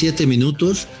 5, 6, 7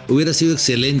 minutos, hubiera sido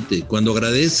excelente. Cuando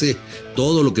agradece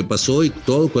todo lo que pasó y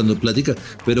todo cuando platica.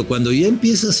 Pero cuando ya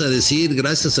empiezas a decir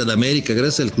gracias a la América,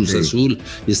 gracias al Cruz Azul,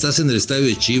 y estás en el estadio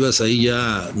de Chivas, ahí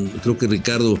ya creo que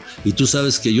Ricardo, y tú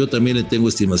sabes que yo también le tengo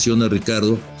estimación a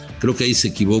Ricardo, creo que ahí se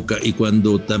equivoca. Y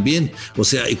cuando también, o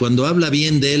sea, y cuando habla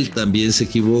bien de él también se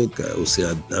equivoca. O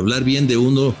sea, hablar bien de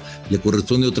uno le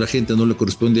corresponde a otra gente, no le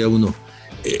corresponde a uno.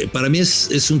 Para mí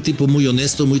es un tipo muy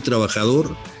honesto, muy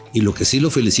trabajador, y lo que sí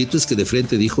lo felicito es que de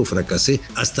frente dijo fracasé.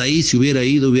 Hasta ahí, si hubiera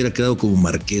ido, hubiera quedado como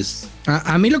Marqués.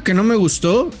 A mí lo que no me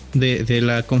gustó de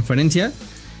la conferencia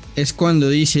es cuando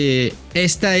dice,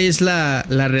 esta es la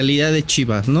realidad de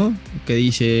Chivas, ¿no? Que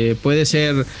dice, puede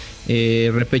ser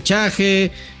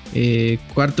repechaje,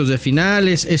 cuartos de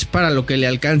finales, es para lo que le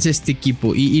alcance este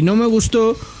equipo. Y no me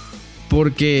gustó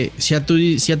porque si a tu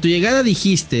llegada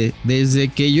dijiste, desde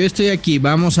que yo estoy aquí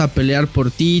vamos a pelear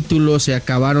por títulos, se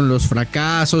acabaron los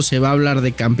fracasos, se va a hablar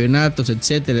de campeonatos,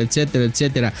 etcétera, etcétera,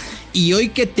 etcétera, y hoy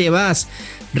que te vas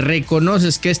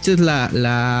reconoces que esta es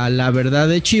la verdad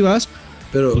de Chivas,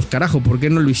 pero pues carajo, ¿por qué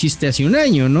no lo hiciste hace un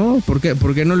año, no? ¿Por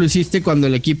qué no lo hiciste cuando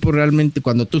el equipo realmente,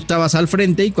 cuando tú estabas al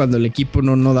frente y cuando el equipo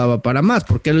no daba para más?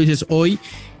 ¿Por qué lo dices hoy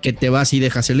que te vas y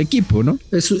dejas el equipo, no?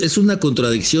 Es una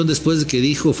contradicción después de que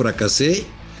dijo fracasé,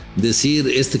 decir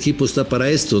este equipo está para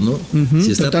esto, ¿no?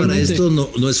 Si está totalmente para esto,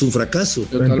 no es un fracaso.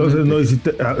 Totalmente. Entonces no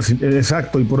hiciste,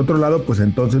 exacto, y por otro lado, pues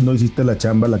entonces no hiciste la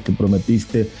chamba la que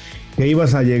prometiste que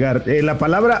ibas a llegar. La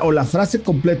palabra o la frase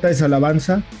completa es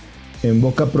alabanza, en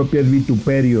boca propia es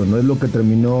vituperio, no es lo que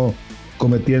terminó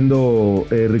cometiendo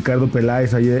Ricardo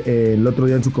Peláez ayer, el otro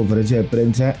día en su conferencia de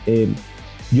prensa.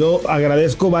 Yo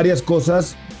agradezco varias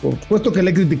cosas, por supuesto que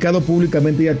le he criticado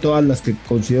públicamente ya todas las que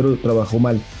considero trabajó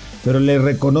mal, pero le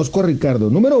reconozco a Ricardo.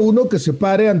 Número uno, que se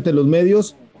pare ante los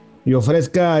medios y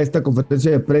ofrezca esta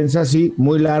conferencia de prensa, sí,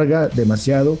 muy larga,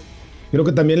 demasiado. Creo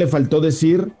que también le faltó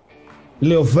decir,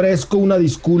 le ofrezco una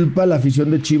disculpa a la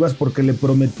afición de Chivas porque le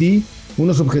prometí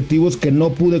unos objetivos que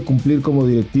no pude cumplir como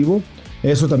directivo,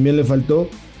 eso también le faltó,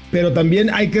 pero también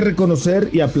hay que reconocer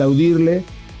y aplaudirle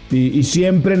y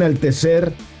siempre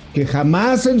enaltecer que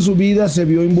jamás en su vida se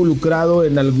vio involucrado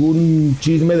en algún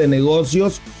chisme de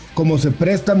negocios, como se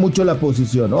presta mucho la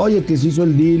posición. Oye, que se hizo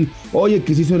el deal, oye,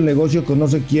 que se hizo el negocio con no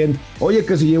sé quién, oye,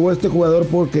 que se llevó a este jugador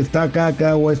porque está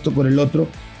acá o esto con el otro.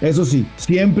 Eso sí,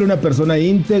 siempre una persona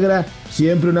íntegra,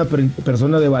 siempre una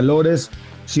persona de valores,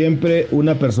 siempre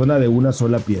una persona de una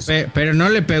sola pieza. Pero no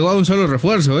le pegó a un solo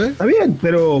refuerzo, ¿eh? Está bien,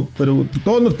 pero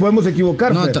todos nos podemos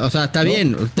equivocar. No, o sea, está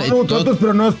bien. Todos tus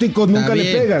pronósticos nunca le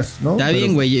pegas, ¿no? Está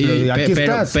bien, güey.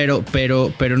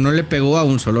 Pero no le pegó a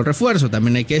un solo refuerzo,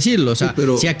 también hay que decirlo. O sea, sí,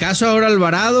 si acaso ahora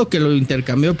Alvarado, que lo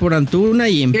intercambió por Antuna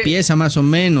y empieza más o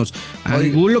menos.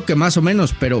 Angulo que más o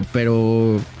menos,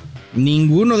 pero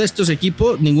ninguno de estos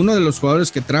equipos, ninguno de los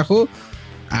jugadores que trajo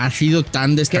ha sido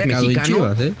tan destacado en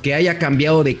Chivas, que haya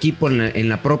cambiado de equipo en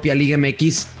la propia Liga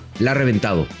MX, la ha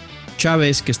reventado.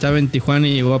 Chávez, que estaba en Tijuana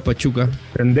y llegó a Pachuca.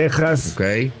 Pendejas.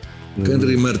 Ok.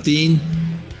 Henry Martín.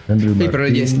 Sí, pero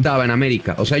ya estaba en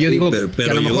América. O sea, yo digo que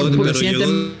a lo mejor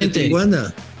recientemente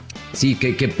Tijuana. Sí,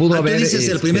 que pudo haber. ¿Tú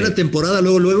dices la primera temporada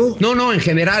luego? No, en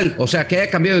general. O sea, que haya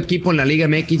cambiado de equipo en la Liga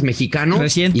MX mexicano.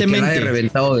 Recientemente. Y que la haya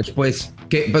reventado después.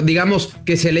 Que, digamos,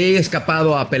 que se le haya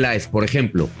escapado a Peláez, por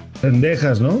ejemplo.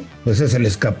 Pendejas, ¿no? Pues se le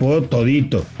escapó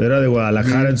todito. Era de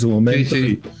Guadalajara en su momento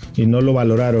y no lo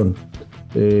valoraron.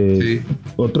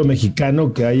 Otro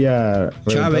mexicano que haya...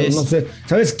 Chávez. No sé.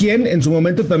 ¿Sabes quién? En su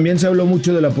momento también se habló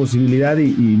mucho de la posibilidad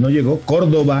y no llegó.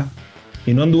 Córdoba.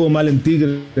 Y no anduvo mal en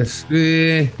Tigres.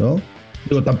 ¿No?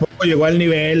 Digo, tampoco llegó al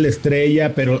nivel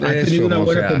estrella, pero ha tenido una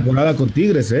buena temporada con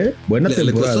Tigres, ¿eh? Buena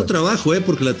temporada. Le costó trabajo,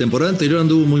 porque la temporada anterior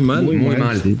anduvo muy mal. Muy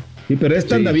mal. Sí, pero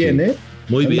esta anda bien, ¿eh?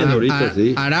 Muy bien ahorita,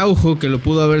 sí. Araujo, que lo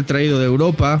pudo haber traído de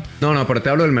Europa. No, pero te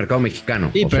hablo del mercado mexicano.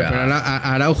 Sí, pero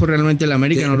Araujo realmente el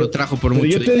América no lo trajo por mucho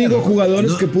tiempo. Yo te digo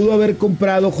jugadores que pudo haber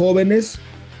comprado jóvenes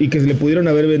y que se le pudieron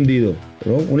haber vendido,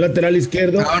 ¿no? Un lateral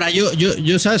izquierdo. Ahora,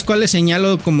 yo ¿sabes cuál le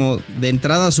señalo como de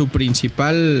entrada su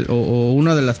principal o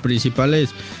uno de los principales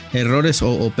errores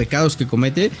o pecados que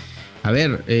comete? A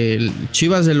ver, el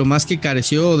Chivas de lo más que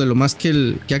careció, de lo más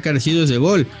que ha carecido es de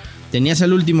gol. Tenías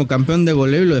al último campeón de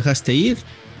goleo y lo dejaste ir.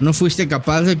 No fuiste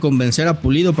capaz de convencer a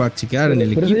Pulido para que se quedara en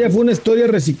el equipo. Pero eso ya fue una historia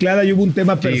reciclada y hubo un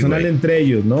tema personal entre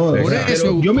ellos, ¿no? Por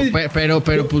eso,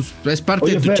 pero pues es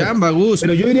parte de tu chamba, Gus.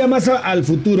 Pero yo iría más al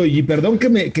futuro, y perdón que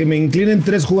me inclinen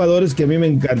 3 jugadores que a mí me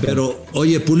encantan. Pero,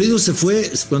 oye, Pulido se fue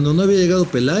cuando no había llegado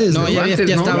Peláez. No,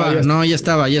 ya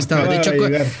estaba. De hecho,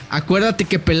 acuérdate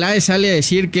que Peláez sale a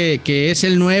decir que es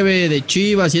el 9 de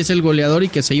Chivas y es el goleador y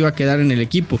que se iba a quedar en el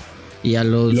equipo. Y a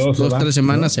los 2-3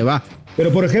 semanas se va.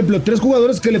 Pero, por ejemplo, 3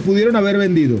 jugadores que le pudieron haber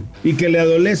vendido y que le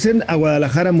adolecen a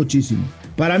Guadalajara muchísimo.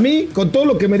 Para mí, con todo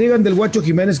lo que me digan del Guacho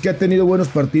Jiménez, que ha tenido buenos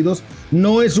partidos,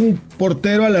 no es un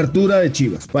portero a la altura de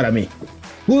Chivas, para mí.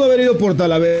 Pudo haber ido por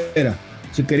Talavera,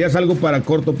 si querías algo para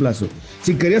corto plazo.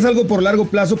 Si querías algo por largo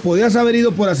plazo, podías haber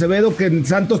ido por Acevedo, que en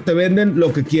Santos te venden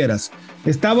lo que quieras.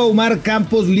 Estaba Omar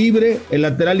Campos libre, el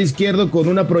lateral izquierdo, con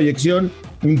una proyección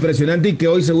impresionante y que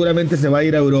hoy seguramente se va a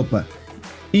ir a Europa.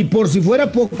 Y por si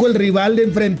fuera poco, el rival de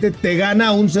enfrente te gana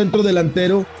a un centro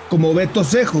delantero como Beto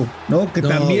Cejo, ¿no? Que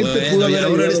también te pudo haber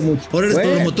ayudado mucho. Ahora eres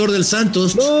promotor del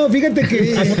Santos. No, fíjate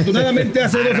que afortunadamente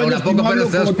hace 2 años que no hablo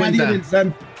con nadie del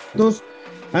Santos.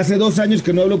 Hace 2 años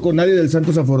que no hablo con nadie del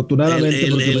Santos, afortunadamente,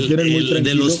 porque me tienen muy tranquilo.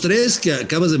 De los 3 que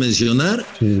acabas de mencionar,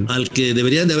 al que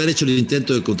deberían de haber hecho el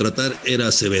intento de contratar era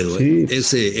Acevedo. Sí.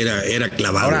 Ese era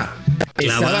clavado. Ahora,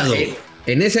 clavado.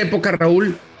 En esa época,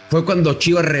 Raúl, fue cuando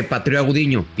Chivas repatrió a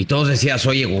Gudiño y todos decías,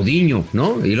 oye, Gudiño,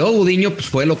 ¿no? Y luego Gudiño pues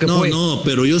fue lo que fue. No,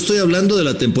 pero yo estoy hablando de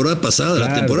la temporada pasada.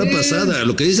 Claro. La temporada pasada,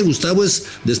 lo que dice Gustavo es,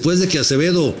 después de que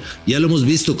Acevedo, ya lo hemos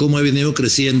visto cómo ha venido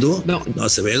creciendo,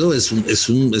 Acevedo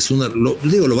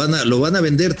lo van a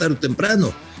vender tarde o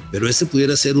temprano. Pero ese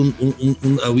pudiera ser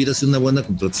hubiera sido una buena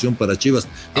contratación para Chivas.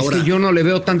 Ahora, es que yo no le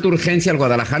veo tanta urgencia al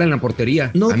Guadalajara en la portería.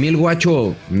 No. A mí el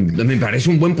Guacho me parece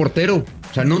un buen portero.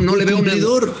 O sea, no le veo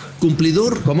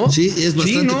cumplidor. ¿Cómo? Sí, es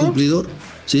bastante cumplidor.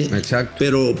 Sí, exacto.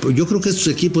 Pero yo creo que estos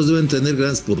equipos deben tener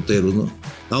grandes porteros, ¿no?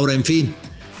 Ahora, en fin,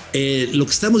 lo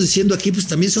que estamos diciendo aquí, pues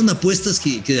también son apuestas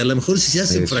que a lo mejor si se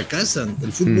hacen fracasan.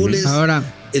 El fútbol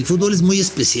el fútbol es muy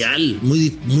especial,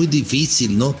 muy, muy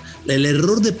difícil, ¿no? El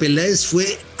error de Peláez fue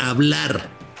hablar.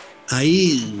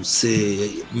 Ahí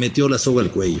se metió la soga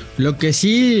al cuello. Lo que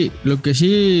sí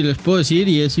les puedo decir,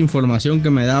 y es información que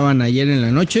me daban ayer en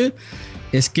la noche,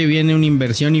 es que viene una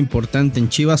inversión importante en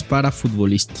Chivas para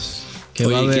futbolistas. Que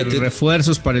va a haber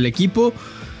refuerzos para el equipo,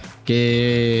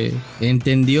 que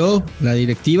entendió la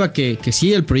directiva que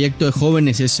sí, el proyecto de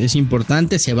jóvenes es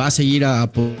importante, se va a seguir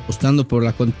apostando por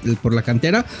la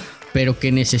cantera, pero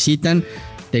que necesitan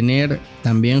tener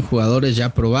también jugadores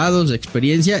ya probados, de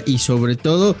experiencia y sobre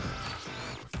todo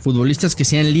futbolistas que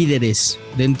sean líderes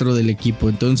dentro del equipo.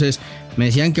 Entonces me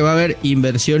decían que va a haber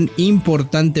inversión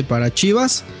importante para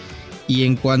Chivas. Y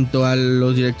en cuanto a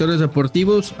los directores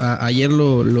deportivos, ayer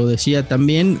lo decía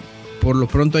también, por lo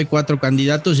pronto hay 4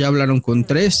 candidatos, ya hablaron con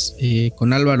 3,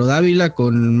 con Álvaro Dávila,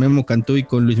 con Memo Cantú y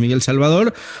con Luis Miguel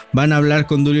Salvador. Van a hablar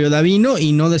con Dulio Davino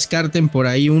y no descarten por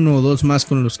ahí 1 o 2 más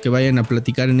con los que vayan a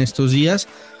platicar en estos días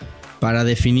para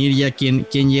definir ya quién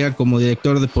llega como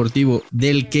director deportivo.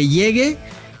 Del que llegue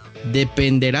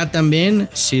dependerá también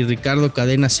si Ricardo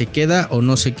Cadena se queda o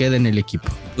no se queda en el equipo.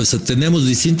 Pues tenemos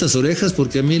distintas orejas,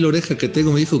 porque a mí la oreja que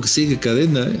tengo me dijo que sigue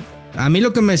Cadena, A mí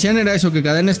lo que me decían era eso, que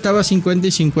Cadena estaba 50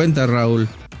 y 50, Raúl.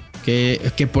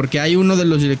 Que porque hay uno de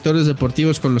los directores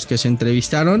deportivos con los que se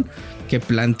entrevistaron que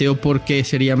planteó por qué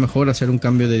sería mejor hacer un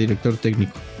cambio de director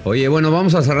técnico. Oye, bueno,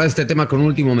 vamos a cerrar este tema con un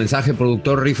último mensaje.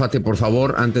 Productor, rífate, por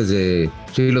favor, antes de...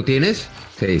 ¿Sí lo tienes?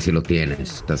 Sí lo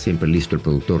tienes. Está siempre listo el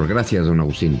productor. Gracias, don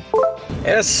Agustín.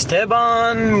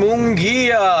 Esteban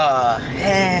Munguía.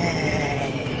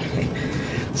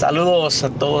 Saludos a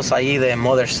todos ahí de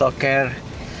Mother Soccer.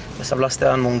 Les habla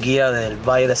Esteban Munguía del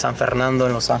Valle de San Fernando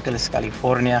en Los Ángeles,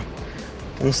 California.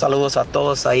 Un saludo a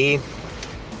todos ahí.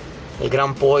 El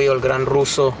gran Pollo, el gran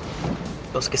Ruso,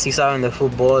 los que sí saben de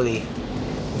fútbol, y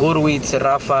Gurwitz,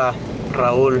 Rafa,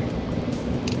 Raúl.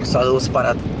 Saludos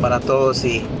para todos,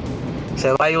 y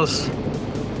Ceballos,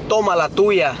 toma la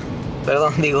tuya.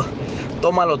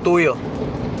 Toma lo tuyo.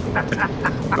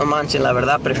 No manchen, la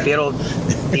verdad prefiero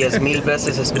 10,000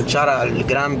 veces escuchar al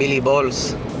gran Billy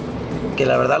Balls, que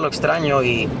la verdad lo extraño,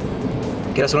 y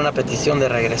quiero hacer una petición de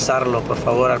regresarlo por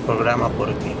favor al programa,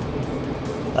 porque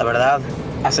la verdad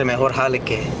hace mejor jale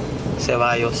que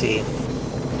Ceballos, y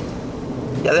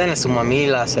ya denle su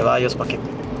mamila a Ceballos para que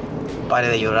pare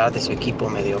de llorar de su equipo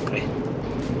mediocre.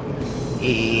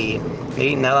 Y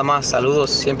nada más, saludos,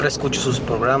 siempre escucho sus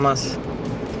programas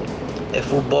de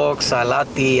Footbox, a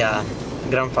Lati, a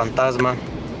Gran Fantasma.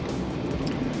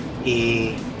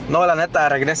 Y no, la neta,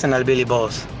 regresen al Billy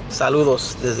Boss.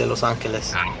 Saludos desde Los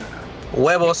Ángeles.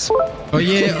 Huevos.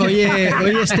 Oye,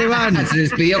 Esteban. Se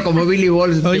despidió como Billy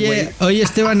Balls. Oye,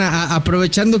 Esteban,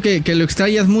 aprovechando que lo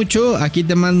extrañas mucho, aquí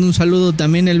te mando un saludo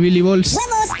también el Billy Balls.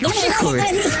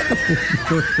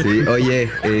 Sí, oye,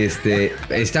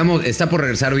 está por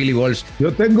regresar Billy Balls.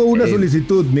 Yo tengo una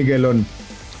solicitud, Miguelón.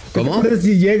 ¿Cómo?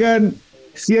 Si llegan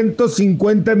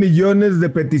 150 millones de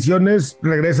peticiones,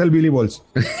 regresa el Billy Balls.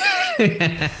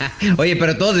 Oye,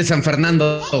 pero todos de San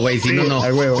Fernando, güey, si no.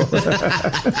 A huevo.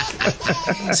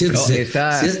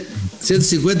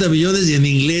 150 millones y en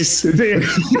inglés.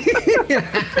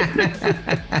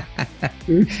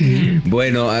 Sí.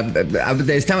 Bueno,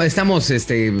 estamos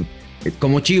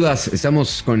como Chivas,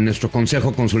 estamos con nuestro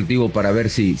consejo consultivo para ver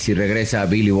si regresa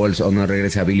Billy Balls o no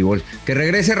regresa Billy Balls. ¿Que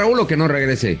regrese Raúl o que no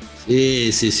regrese?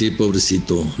 Sí,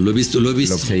 pobrecito. Lo he visto. Lo que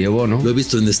se llevó, ¿no? Lo he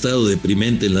visto en estado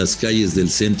deprimente en las calles del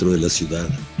centro de la ciudad.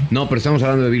 No, pero estamos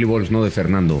hablando de Billy Balls, no de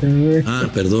Fernando.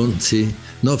 Perdón, sí.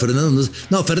 No, Fernando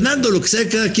no, Fernando, lo que sea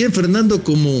cada quien, Fernando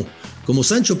como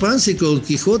Sancho Panza y con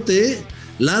Quijote,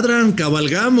 ladran,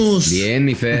 cabalgamos. Bien,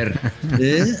 mi Fer.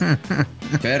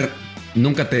 Fer,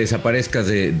 nunca te desaparezcas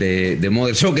de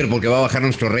Mother Soccer porque va a bajar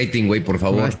nuestro rating, güey, por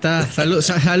favor. Ahí está.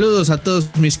 Saludos a todos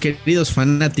mis queridos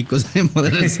fanáticos de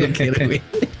Mother Soccer, güey.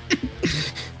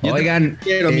 Oigan,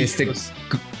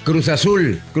 Cruz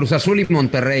Azul y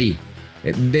Monterrey.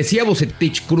 Decía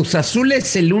Bucetich, Cruz Azul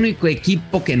es el único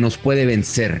equipo que nos puede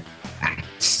vencer.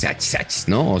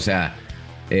 ¿No? O sea,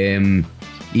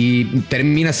 y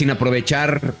termina sin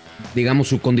aprovechar, digamos,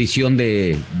 su condición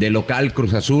de local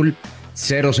Cruz Azul.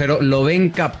 0-0. ¿Lo ven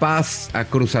capaz a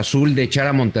Cruz Azul de echar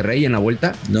a Monterrey en la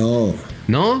vuelta? No.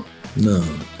 ¿No? No.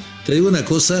 Te digo una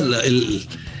cosa,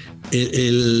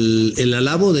 el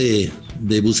alabo de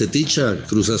Bucetich a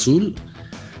Cruz Azul,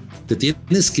 te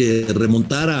tienes que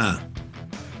remontar a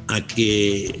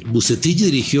que Bucetich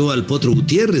dirigió al Potro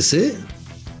Gutiérrez,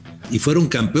 y fueron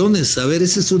campeones. A ver,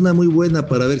 esa es una muy buena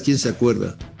para ver quién se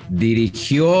acuerda.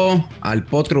 Dirigió al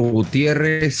Potro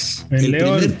Gutiérrez. El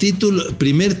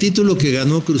primer título que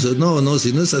ganó Cruz Azul. No,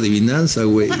 si no es adivinanza,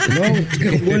 güey. No, es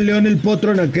que jugó en León el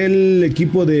Potro en aquel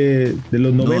equipo de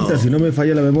los 90, si no me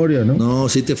falla la memoria, ¿no? No,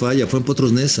 sí te falla, fue en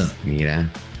Potros Neza.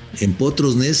 Mira. En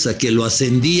Potros Neza, que lo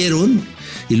ascendieron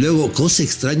y luego, cosa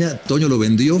extraña, Toño lo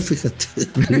vendió, fíjate.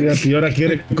 Fíjate, y ahora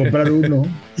quiere comprar uno.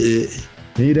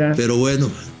 Mira. Pero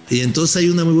bueno, y entonces hay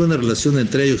una muy buena relación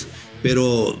entre ellos.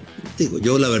 Pero, digo,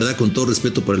 yo la verdad, con todo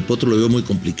respeto para el Potro, lo veo muy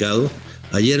complicado.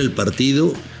 Ayer el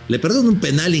partido, le perdieron un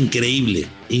penal increíble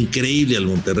al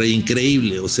Monterrey,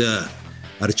 increíble. O sea,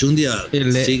 Archundia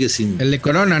sigue sin... El de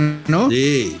Corona, ¿no?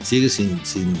 Sí, sigue sin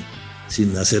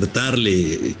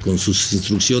acertarle con sus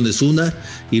instrucciones una,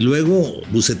 y luego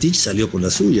Bucetich salió con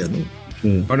la suya, ¿no?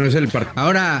 Bueno, es el partido.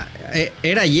 Ahora,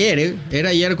 era ayer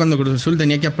cuando Cruz Azul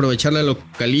tenía que aprovechar la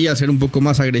localía, ser un poco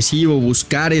más agresivo,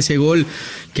 buscar ese gol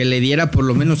que le diera por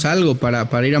lo menos algo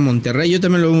para ir a Monterrey. Yo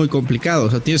también lo veo muy complicado, o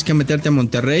sea, tienes que meterte a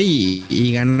Monterrey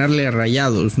y ganarle a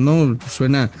Rayados, ¿no?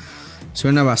 Suena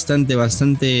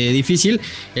bastante difícil.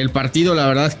 El partido, la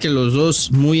verdad es que los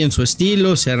dos muy en su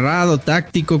estilo, cerrado,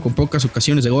 táctico, con pocas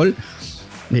ocasiones de gol.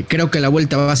 Creo que la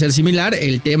vuelta va a ser similar.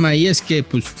 El tema ahí es que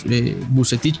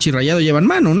Bucetich y Rayado llevan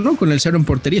mano, ¿no? Con el 0 en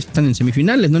portería, están en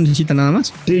semifinales, no necesitan nada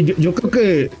más. Sí, yo creo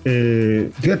que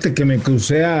fíjate que me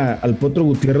crucé al Potro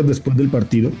Gutiérrez después del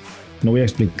partido. No voy a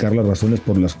explicar las razones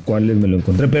por las cuales me lo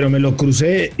encontré, pero me lo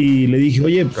crucé y le dije,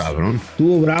 oye, cabrón,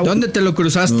 estuvo bravo. ¿Dónde te lo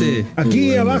cruzaste?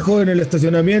 Aquí abajo en el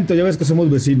estacionamiento, ya ves que somos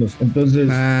vecinos. Entonces,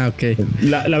 ok.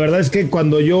 La verdad es que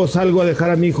cuando yo salgo a dejar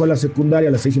a mi hijo a la secundaria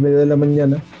a las 6:30 de la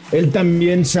mañana, él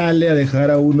también sale a dejar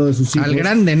a uno de sus hijos. Al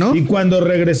grande, ¿no? Y cuando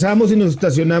regresamos y nos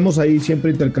estacionamos ahí, siempre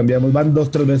intercambiamos. Van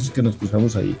 2-3 veces que nos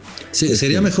cruzamos ahí. Sí,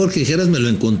 sería mejor que dijeras me lo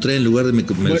encontré en lugar de me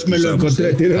lo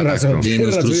encontré, tienes razón. Y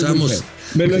nos cruzamos.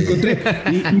 Me lo encontré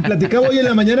y platicaba hoy en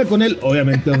la mañana con él,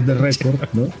 obviamente off the record,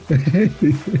 ¿no?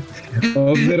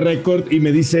 Off the record, y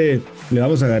me dice, le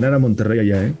vamos a ganar a Monterrey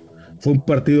allá, ¿eh? Fue un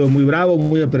partido muy bravo,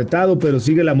 muy apretado, pero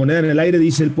sigue la moneda en el aire,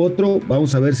 dice el Potro.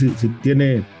 Vamos a ver si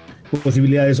tiene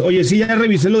posibilidades. Oye, sí, ya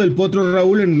revisé lo del Potro,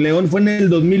 Raúl, en León fue en el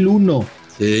 2001.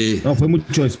 Sí. No, fue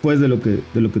mucho después de lo que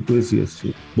tú decías.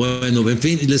 Sí. Bueno, en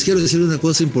fin, les quiero decir una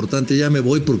cosa importante, ya me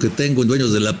voy porque tengo en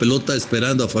Dueños de la Pelota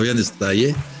esperando a Fabián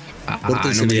Estalle.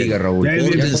 No me digas, Raúl.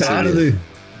 Ya es tarde.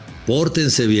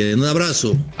 Pórtense bien. Un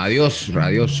abrazo. Adiós,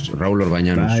 Raúl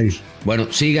Orbañanos. Bye. Bueno,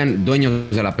 sigan dueños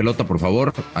de la pelota, por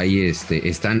favor. Ahí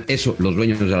están los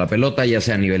dueños de la pelota, ya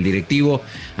sea a nivel directivo,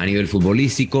 a nivel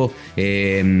futbolístico,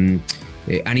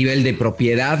 a nivel de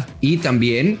propiedad y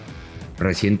también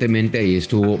recientemente ahí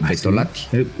estuvo Betolati.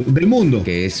 Del mundo.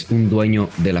 Que es un dueño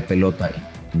de la pelota.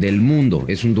 Del mundo,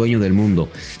 es un dueño del mundo.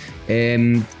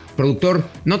 Productor,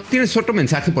 ¿no tienes otro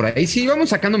mensaje por ahí? Sí, vamos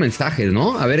sacando mensajes,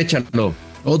 ¿no? A ver, échalo.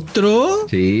 ¿Otro?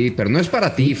 Sí, pero no es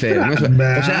para ti, Fer. No es, o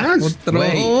sea, ¿otro?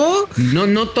 Wey,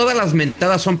 no todas las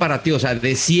mentadas son para ti. O sea,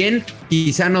 de 100,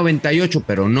 quizá 98,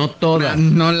 pero no todas.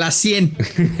 No las 100.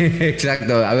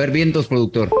 Exacto. A ver, vientos,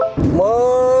 productor.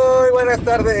 Muy buenas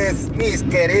tardes, mis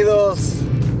queridos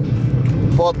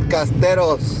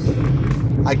podcasteros.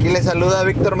 Aquí les saluda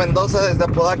Víctor Mendoza desde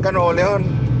Apodaca, Nuevo León.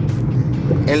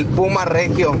 El Puma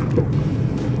Regio.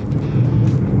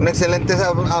 Un excelente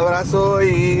abrazo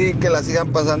y que la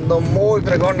sigan pasando muy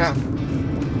fregona.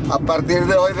 A partir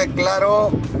de hoy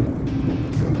declaro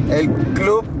el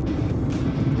club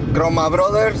Croma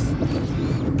Brothers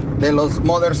de los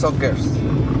Mother Sockers.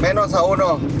 Menos a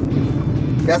uno.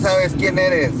 Ya sabes quién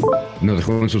eres. Nos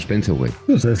dejó en suspenso, güey.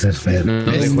 No sé ser feo. Nos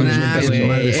dejó en suspenso.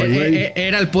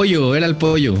 Era el pollo.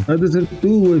 Has de ser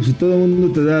tú, güey. Si todo el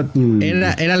mundo te da tu...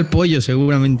 Era el pollo,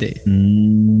 seguramente.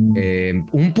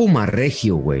 Un Puma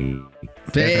Regio, güey.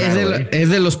 Es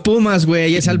de los Pumas,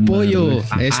 güey. Es al pollo.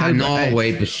 No,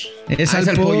 güey, pues. Es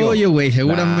al pollo, güey,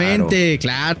 seguramente.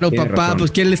 Claro, papá. Razón.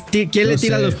 Pues ¿quién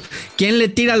le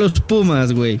tira a los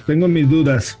Pumas, güey? Tengo mis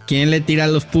dudas. ¿Quién le tira a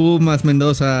los Pumas,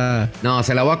 Mendoza? No,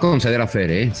 se la voy a conceder a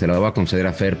Fer, Se la voy a conceder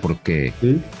a Fer porque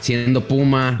siendo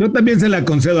Puma. Yo también se la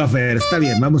concedo a Fer. Está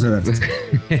bien, vamos a ver.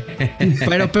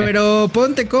 pero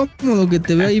ponte cómodo, que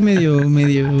te veo ahí medio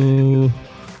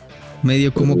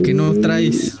como que no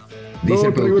traes. Dice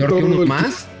el productor que uno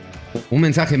más. Un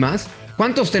mensaje más.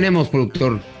 ¿Cuántos tenemos,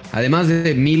 productor? Además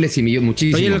de miles y millones,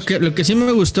 muchísimos. Oye, lo que sí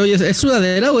me gustó, ¿es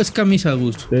sudadera o es camisa,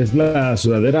 Gus? Es la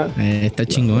sudadera. Está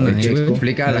chingona.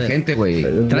 Explica a la gente, güey.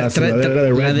 La sudadera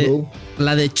de Red Bull.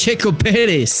 La de Checo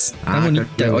Pérez. Está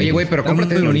bonita. Oye, güey, pero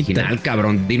cómprate el original,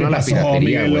 cabrón. Dino a la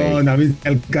piratería, güey. A mí me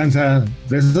alcanza.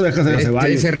 De eso dejas en la ceballa.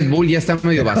 Ese Red Bull ya está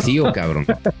medio vacío, cabrón.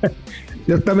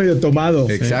 Ya está medio tomado.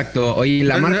 Exacto. Oye,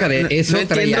 la marca de eso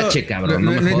trae H, cabrón.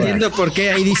 No entiendo por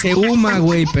qué ahí dice Uma,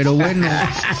 güey, pero bueno.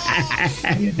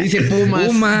 Dice Pumas.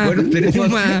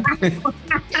 Puma.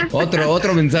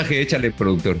 Otro mensaje, échale,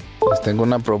 productor. Pues tengo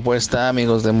una propuesta,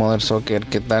 amigos de Mother Soccer.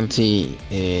 ¿Qué tal si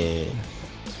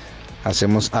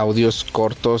hacemos audios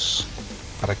cortos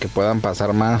para que puedan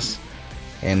pasar más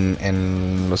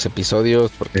en los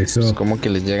episodios? Porque es como que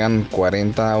les llegan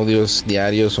 40 audios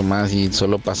diarios o más y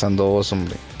solo pasan 2,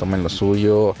 hombre. Tomen lo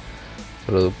suyo.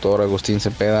 Productor Agustín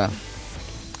Cepeda,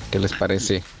 ¿qué les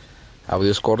parece?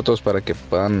 Audios cortos para que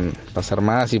puedan pasar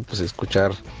más y pues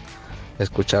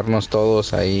escucharnos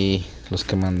todos ahí, los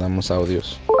que mandamos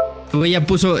audios. Este güey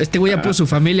ya puso su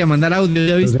familia a mandar audio,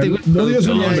 ¿ya viste? No dio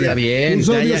su nombre. Está bien.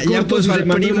 Ya puso al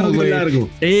primo, güey.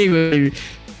 Sí, güey.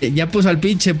 Ya puso al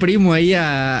pinche primo ahí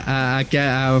a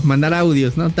mandar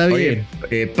audios, ¿no? Está bien.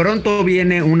 Oye, pronto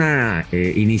viene una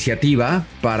iniciativa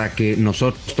para que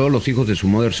nosotros, todos los hijos de su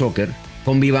Mother Soccer,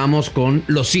 convivamos con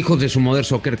los hijos de su Mother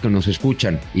Soccer que nos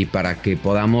escuchan y para que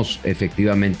podamos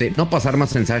efectivamente no pasar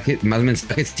más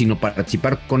mensajes, sino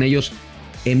participar con ellos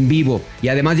en vivo. Y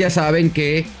además ya saben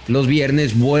que los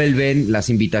viernes vuelven las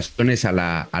invitaciones a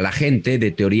la gente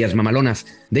de Teorías Mamalonas.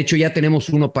 De hecho, ya tenemos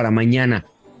uno para mañana.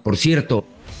 Por cierto,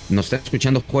 nos está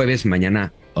escuchando jueves,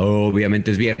 mañana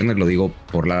obviamente es viernes, lo digo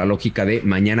por la lógica de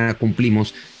mañana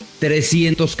cumplimos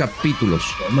 300 capítulos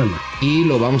y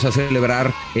lo vamos a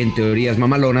celebrar en Teorías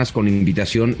Mamalonas con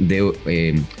invitación de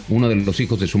uno de los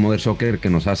hijos de su Mother Soccer que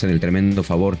nos hacen el tremendo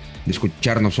favor de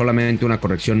escucharnos. Solamente una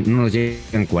corrección, no nos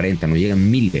llegan 40, nos llegan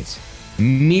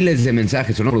miles de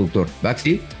mensajes, ¿o no, productor?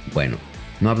 ¿Baxi? Bueno,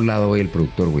 no ha hablado hoy el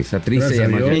productor, güey, está triste.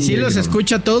 ¿Y si los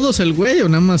escucha todos el güey o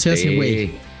nada más se hace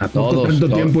güey? ¿A todos? ¿Cuánto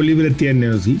tiempo libre tiene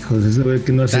los hijos? Eso ve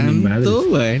que no hace ni madre.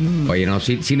 Bueno. Oye, no,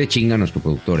 sí le chinga a nuestro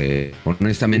productor,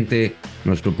 Honestamente,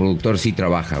 nuestro productor sí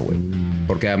trabaja, güey.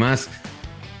 Porque además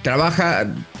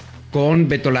trabaja con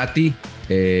Betolati.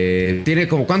 Tiene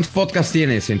como, ¿cuántos podcasts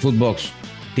tienes en Footbox?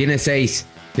 Tiene 6.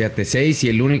 Fíjate, 6 y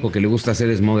el único que le gusta hacer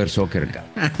es Mother Soccer.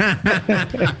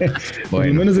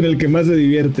 Bueno, menos en el que más se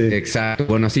divierte. Exacto.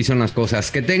 Bueno, así son las cosas.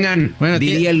 Que tengan,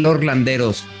 diría el Lord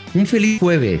Landeros, un feliz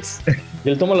jueves. ¿Y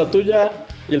el toma la tuya?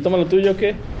 ¿Y el toma lo tuyo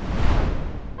qué?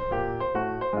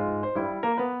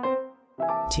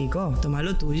 Chico, toma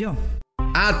lo tuyo.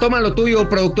 Toma lo tuyo,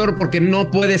 productor, porque no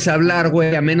puedes hablar,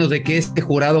 güey, a menos de que este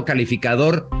jurado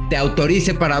calificador te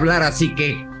autorice para hablar, así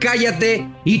que cállate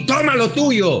y toma lo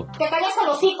tuyo. Te callas el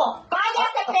hocico.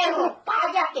 Cállate, perro.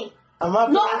 Cállate. Mamá,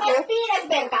 no respires,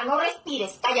 verga. No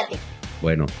respires. Cállate.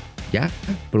 Bueno, ya,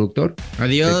 productor.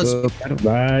 Adiós.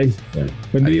 Bye.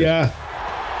 Buen día.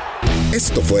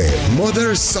 Esto fue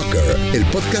Mother Soccer, el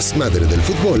podcast madre del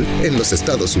fútbol en los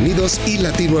Estados Unidos y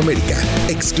Latinoamérica,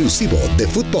 exclusivo de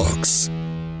Footbox.